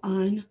all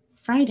on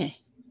Friday.